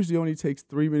 it usually only takes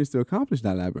 3 minutes to accomplish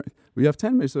that labyrinth. We have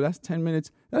 10 minutes, so that's 10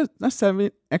 minutes. That's 7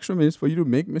 extra minutes for you to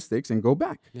make mistakes and go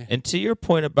back. And to your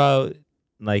point about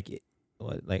like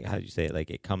how do you say it? Like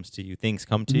it comes to you, things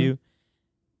come to Mhm. you.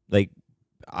 Like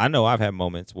I know I've had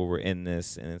moments where we're in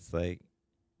this and it's like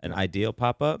an ideal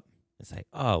pop up. It's like,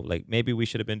 oh, like maybe we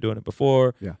should have been doing it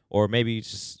before. Yeah. Or maybe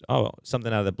it's just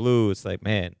something out of the blue. It's like,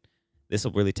 man, this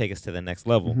will really take us to the next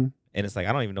level. Mhm. And it's like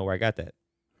I don't even know where I got that.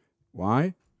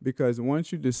 Why? Because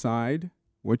once you decide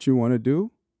what you want to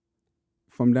do,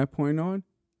 from that point on,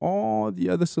 all the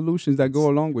other solutions that go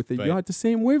along with it, But you're at the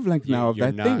same wavelength now of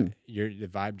you're that thing. You're the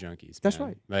vibe junkies. That's man.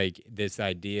 right. Like this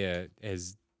idea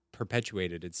has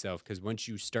perpetuated itself because once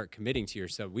you start committing to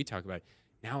yourself, we talk about it,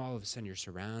 now all of a sudden you're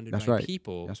surrounded That's by right.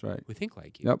 people That's right. who think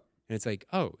like you. Yep. And it's like,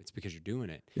 oh, it's because you're doing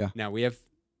it. Yeah. Now we have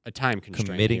a time constraint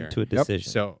Committing here. to a decision.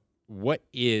 So what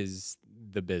is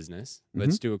the business?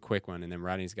 Let's do a quick one, and then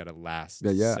Rodney's got a last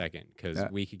Yeah. second because Yeah.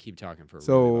 we could keep talking for a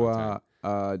So really long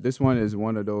time. this one is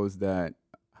one of those that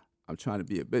I'm trying to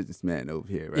be a businessman over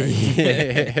here,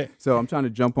 right? So I'm trying to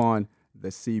jump on the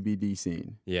CBD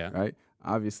scene, Yeah. right?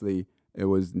 Obviously, it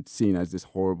was seen as this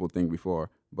horrible thing before,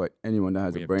 but anyone that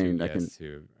has We a have brain two that can, guests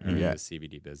who are in Yeah. the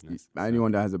CBD business. so,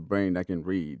 anyone that has a brain that can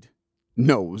read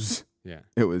knows yeah.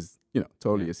 it was,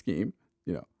 totally Yeah. a scheme,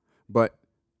 But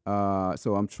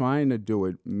so I'm trying to do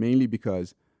it mainly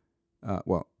because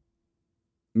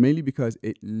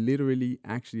it literally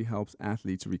actually helps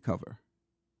athletes recover.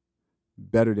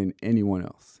 better than anyone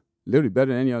else. Literally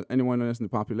better than anyone else in the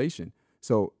population.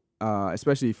 So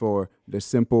especially for the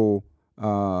simple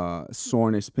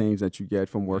soreness pains that you get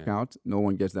from workouts, no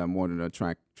one gets that more than a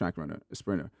track runner, a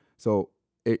sprinter. So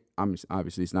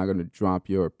obviously it's not going to drop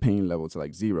your pain level to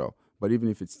like 0. But even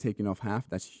if it's taking off half,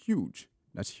 that's huge.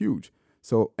 That's huge.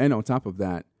 So, and on top of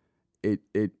that,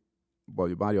 well,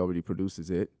 your body already produces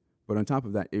it. But on top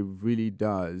of that, it really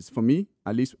does. For me,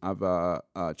 at least I've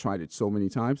tried it so many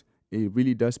times. It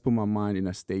really does put my mind in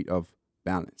a state of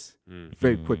balance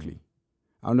very quickly.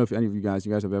 I don't know if any of you guys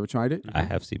have ever tried it. I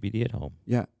have CBD at home.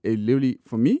 Yeah, it literally,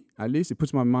 for me, at least, it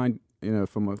puts my mind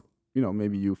from a,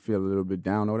 maybe you feel a little bit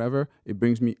down or whatever. It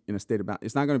brings me in a state of balance.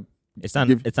 It's not going to. It's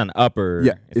an upper.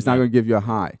 Yeah, it's not going to give you a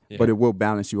high, Yeah. but it will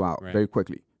balance you out Right. very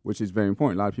quickly, which is very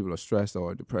important. A lot of people are stressed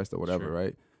or depressed or whatever,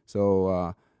 right?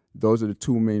 So those are the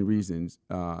two main reasons.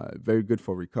 Very good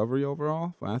for recovery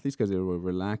overall for athletes because it will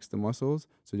relax the muscles.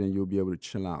 So then you'll be able to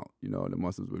chill out. The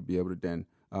muscles will be able to then,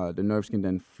 the nerves can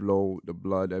then flow the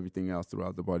blood, everything else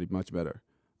throughout the body much better.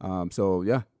 So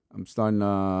yeah, I'm starting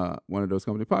one of those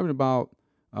companies. Probably in about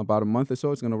a month or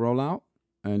so, it's going to roll out.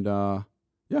 And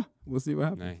yeah, we'll see what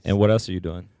happens. Nice. And what else are you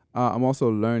doing? I'm also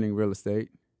learning real estate.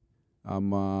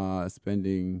 I'm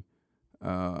spending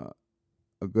a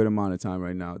good amount of time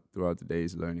right now throughout the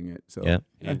days learning it. So Yeah.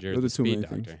 And you're those the are two speed main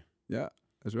things. doctor. Yeah,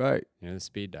 that's right. You're the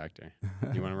speed doctor.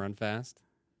 You want to run fast?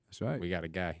 That's right. We got a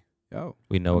guy. Yo,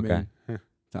 We know a I guy. mean,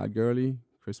 Todd Gurley,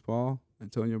 Chris Paul,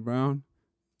 Antonio Brown,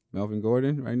 Melvin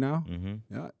Gordon right now. Mm-hmm.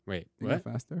 Yeah, Wait, they go what?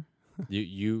 faster.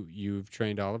 You've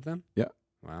trained all of them? Yeah.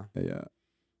 Wow. Yeah.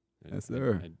 I- Yes,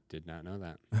 sir. I did not know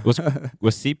that.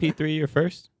 Was CP3 your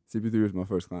first? CP3 was my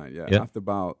first client. Yeah. Yep. After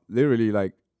about literally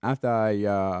like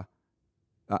after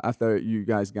you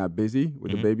guys got busy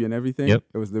with Mhm. the baby and everything, Yep.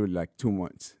 it was literally like 2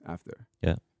 months after.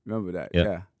 Yeah. Remember that? Yep.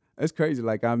 Yeah. It's crazy.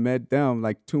 Like I met them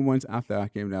like 2 months after I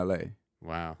came to LA.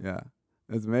 Wow. Yeah.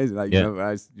 It's amazing. Like, Yeah.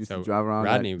 I used So to drive around.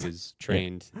 Rodney like, was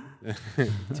trained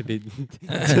to be.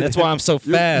 That's why I'm so you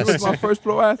fast. was my first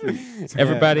pro athlete.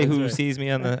 Everybody that's who right. sees me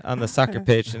on the soccer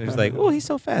pitch and is like, "Oh, he's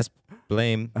so fast,"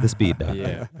 blame the speed doctor.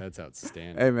 Yeah, that's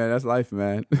outstanding. Hey man, that's life,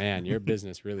 man. Man, your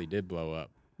business really did blow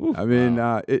up. I mean,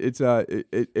 Wow.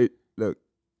 look,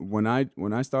 when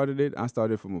I started it, I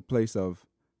started from a place of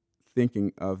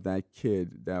thinking of that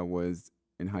kid that was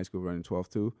in high school running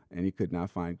 12-2, and he could not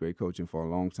find great coaching for a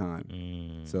long time.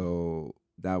 Mm. So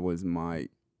that was my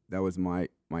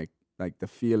like the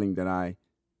feeling that I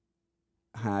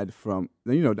had from,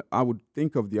 I would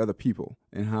think of the other people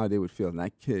and how they would feel.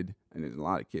 That kid, and there's a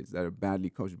lot of kids that are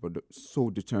badly coached, but they're so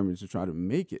determined to try to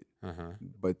make it, Uh-huh.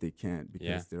 but they can't because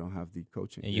Yeah. they don't have the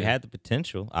coaching. And you had the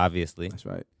potential, obviously. That's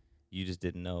right. You just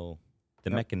didn't know the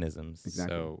Yep. mechanisms.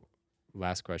 Exactly. So,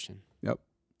 last question. Yep.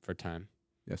 For time,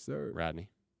 Yes, sir. Rodney.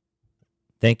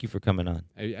 Thank you for coming on.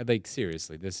 I like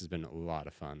seriously. This has been a lot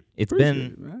of fun. It's Appreciate been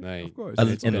it, man. like, Of course.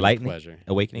 a- It's been a enlightening, pleasure.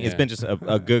 awakening. It's Yeah. been just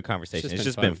a good conversation. It's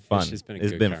just been fun. It's just been a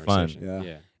It's good been fun. conversation. Yeah.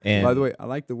 Yeah. And By the way, I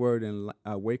like the word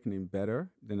awakening better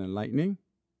than enlightening.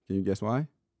 Can you guess why?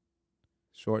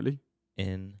 Shortly.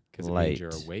 Because it means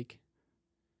you're awake.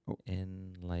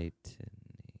 Enlightening.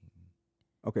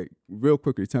 Okay, real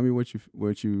quickly, tell me what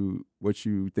you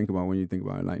think about when you think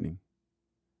about enlightening.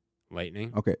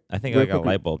 Lightning. Okay, I think Real like a quickly.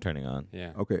 light bulb turning on.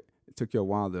 Yeah. okay. It took you a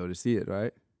while though to see it,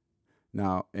 right?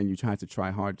 Now, and you tried to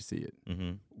try hard to see it.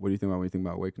 Mm-hmm. What do you think about when you think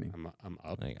about awakening? I'm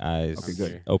up. Like eyes Okay,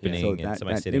 good. opening So and that,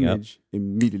 somebody that sitting up. image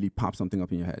immediately pops something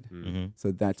up in your head. Mm. Mm-hmm.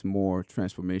 So that's more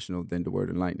transformational than the word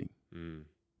enlightening Mm.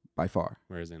 by far.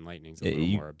 Whereas enlightening's a It- little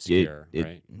you- more obscure, it-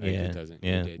 right? Like, yeah, It doesn't.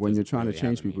 yeah. It When you're doesn't trying really to have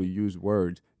change a people, you meaning. use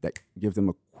words that give them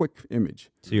a quick image.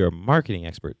 So you're a marketing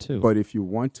expert too. But if you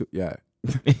want to, yeah,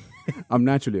 I'm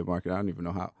naturally a marketer. I don't even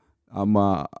know how. I'm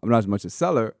not as much a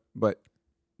seller, but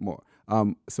more.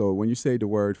 So when you say the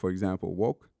word, for example,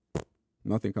 woke,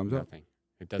 nothing comes up. Nothing.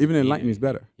 It doesn't Even mean enlightening is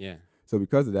anything. better. Yeah. So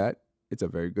because of that, it's a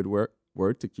very good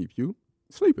word to keep you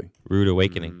sleeping, Rude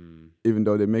awakening. Mm. even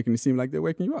though they're making it seem like they're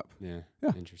waking you up. Yeah.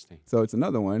 Yeah. Interesting. So it's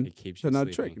another one. It keeps It's you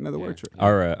another sleeping. trick, another Yeah. word trick.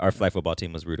 Our flag football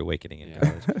team was rude awakening in Yeah.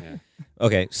 college. Yeah.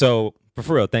 Okay, so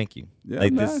for real, thank you. Yeah,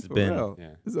 like man, this has for been real.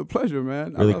 Yeah. It's a pleasure,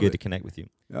 man. I really love good it. to connect with you.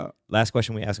 Yeah. Last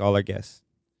question we ask all our guests: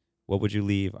 what would you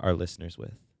leave our listeners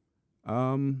with?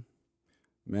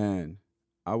 Man,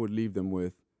 I would leave them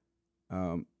with,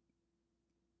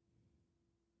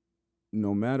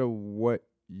 no matter what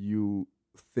you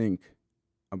think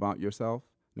about yourself,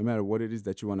 no matter what it is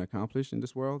that you want to accomplish in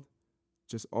this world,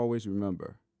 just always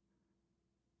remember,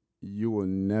 you will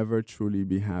never truly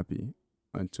be happy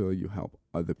until you help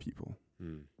other people.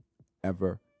 Mm.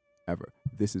 Ever, ever.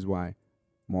 This is why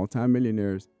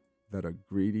multimillionaires that are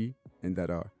greedy and that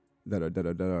are that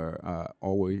are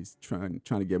always trying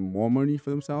to get more money for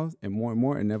themselves and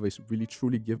more and never really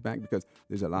truly give back, because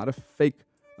there's a lot of fake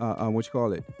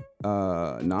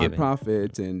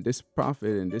non-profits and this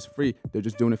profit and this free. They're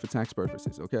just doing it for tax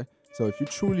purposes. Okay, so if you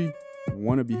truly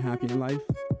want to be happy in life,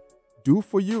 do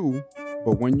for you,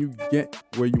 but when you get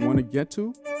where you want to get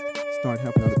to, start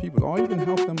helping other people, or even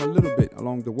help them a little bit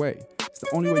along the way. It's the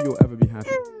only way you'll ever be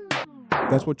happy.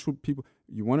 That's what true people.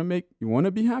 You want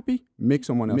to be happy. Make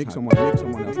someone else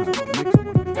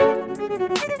happy.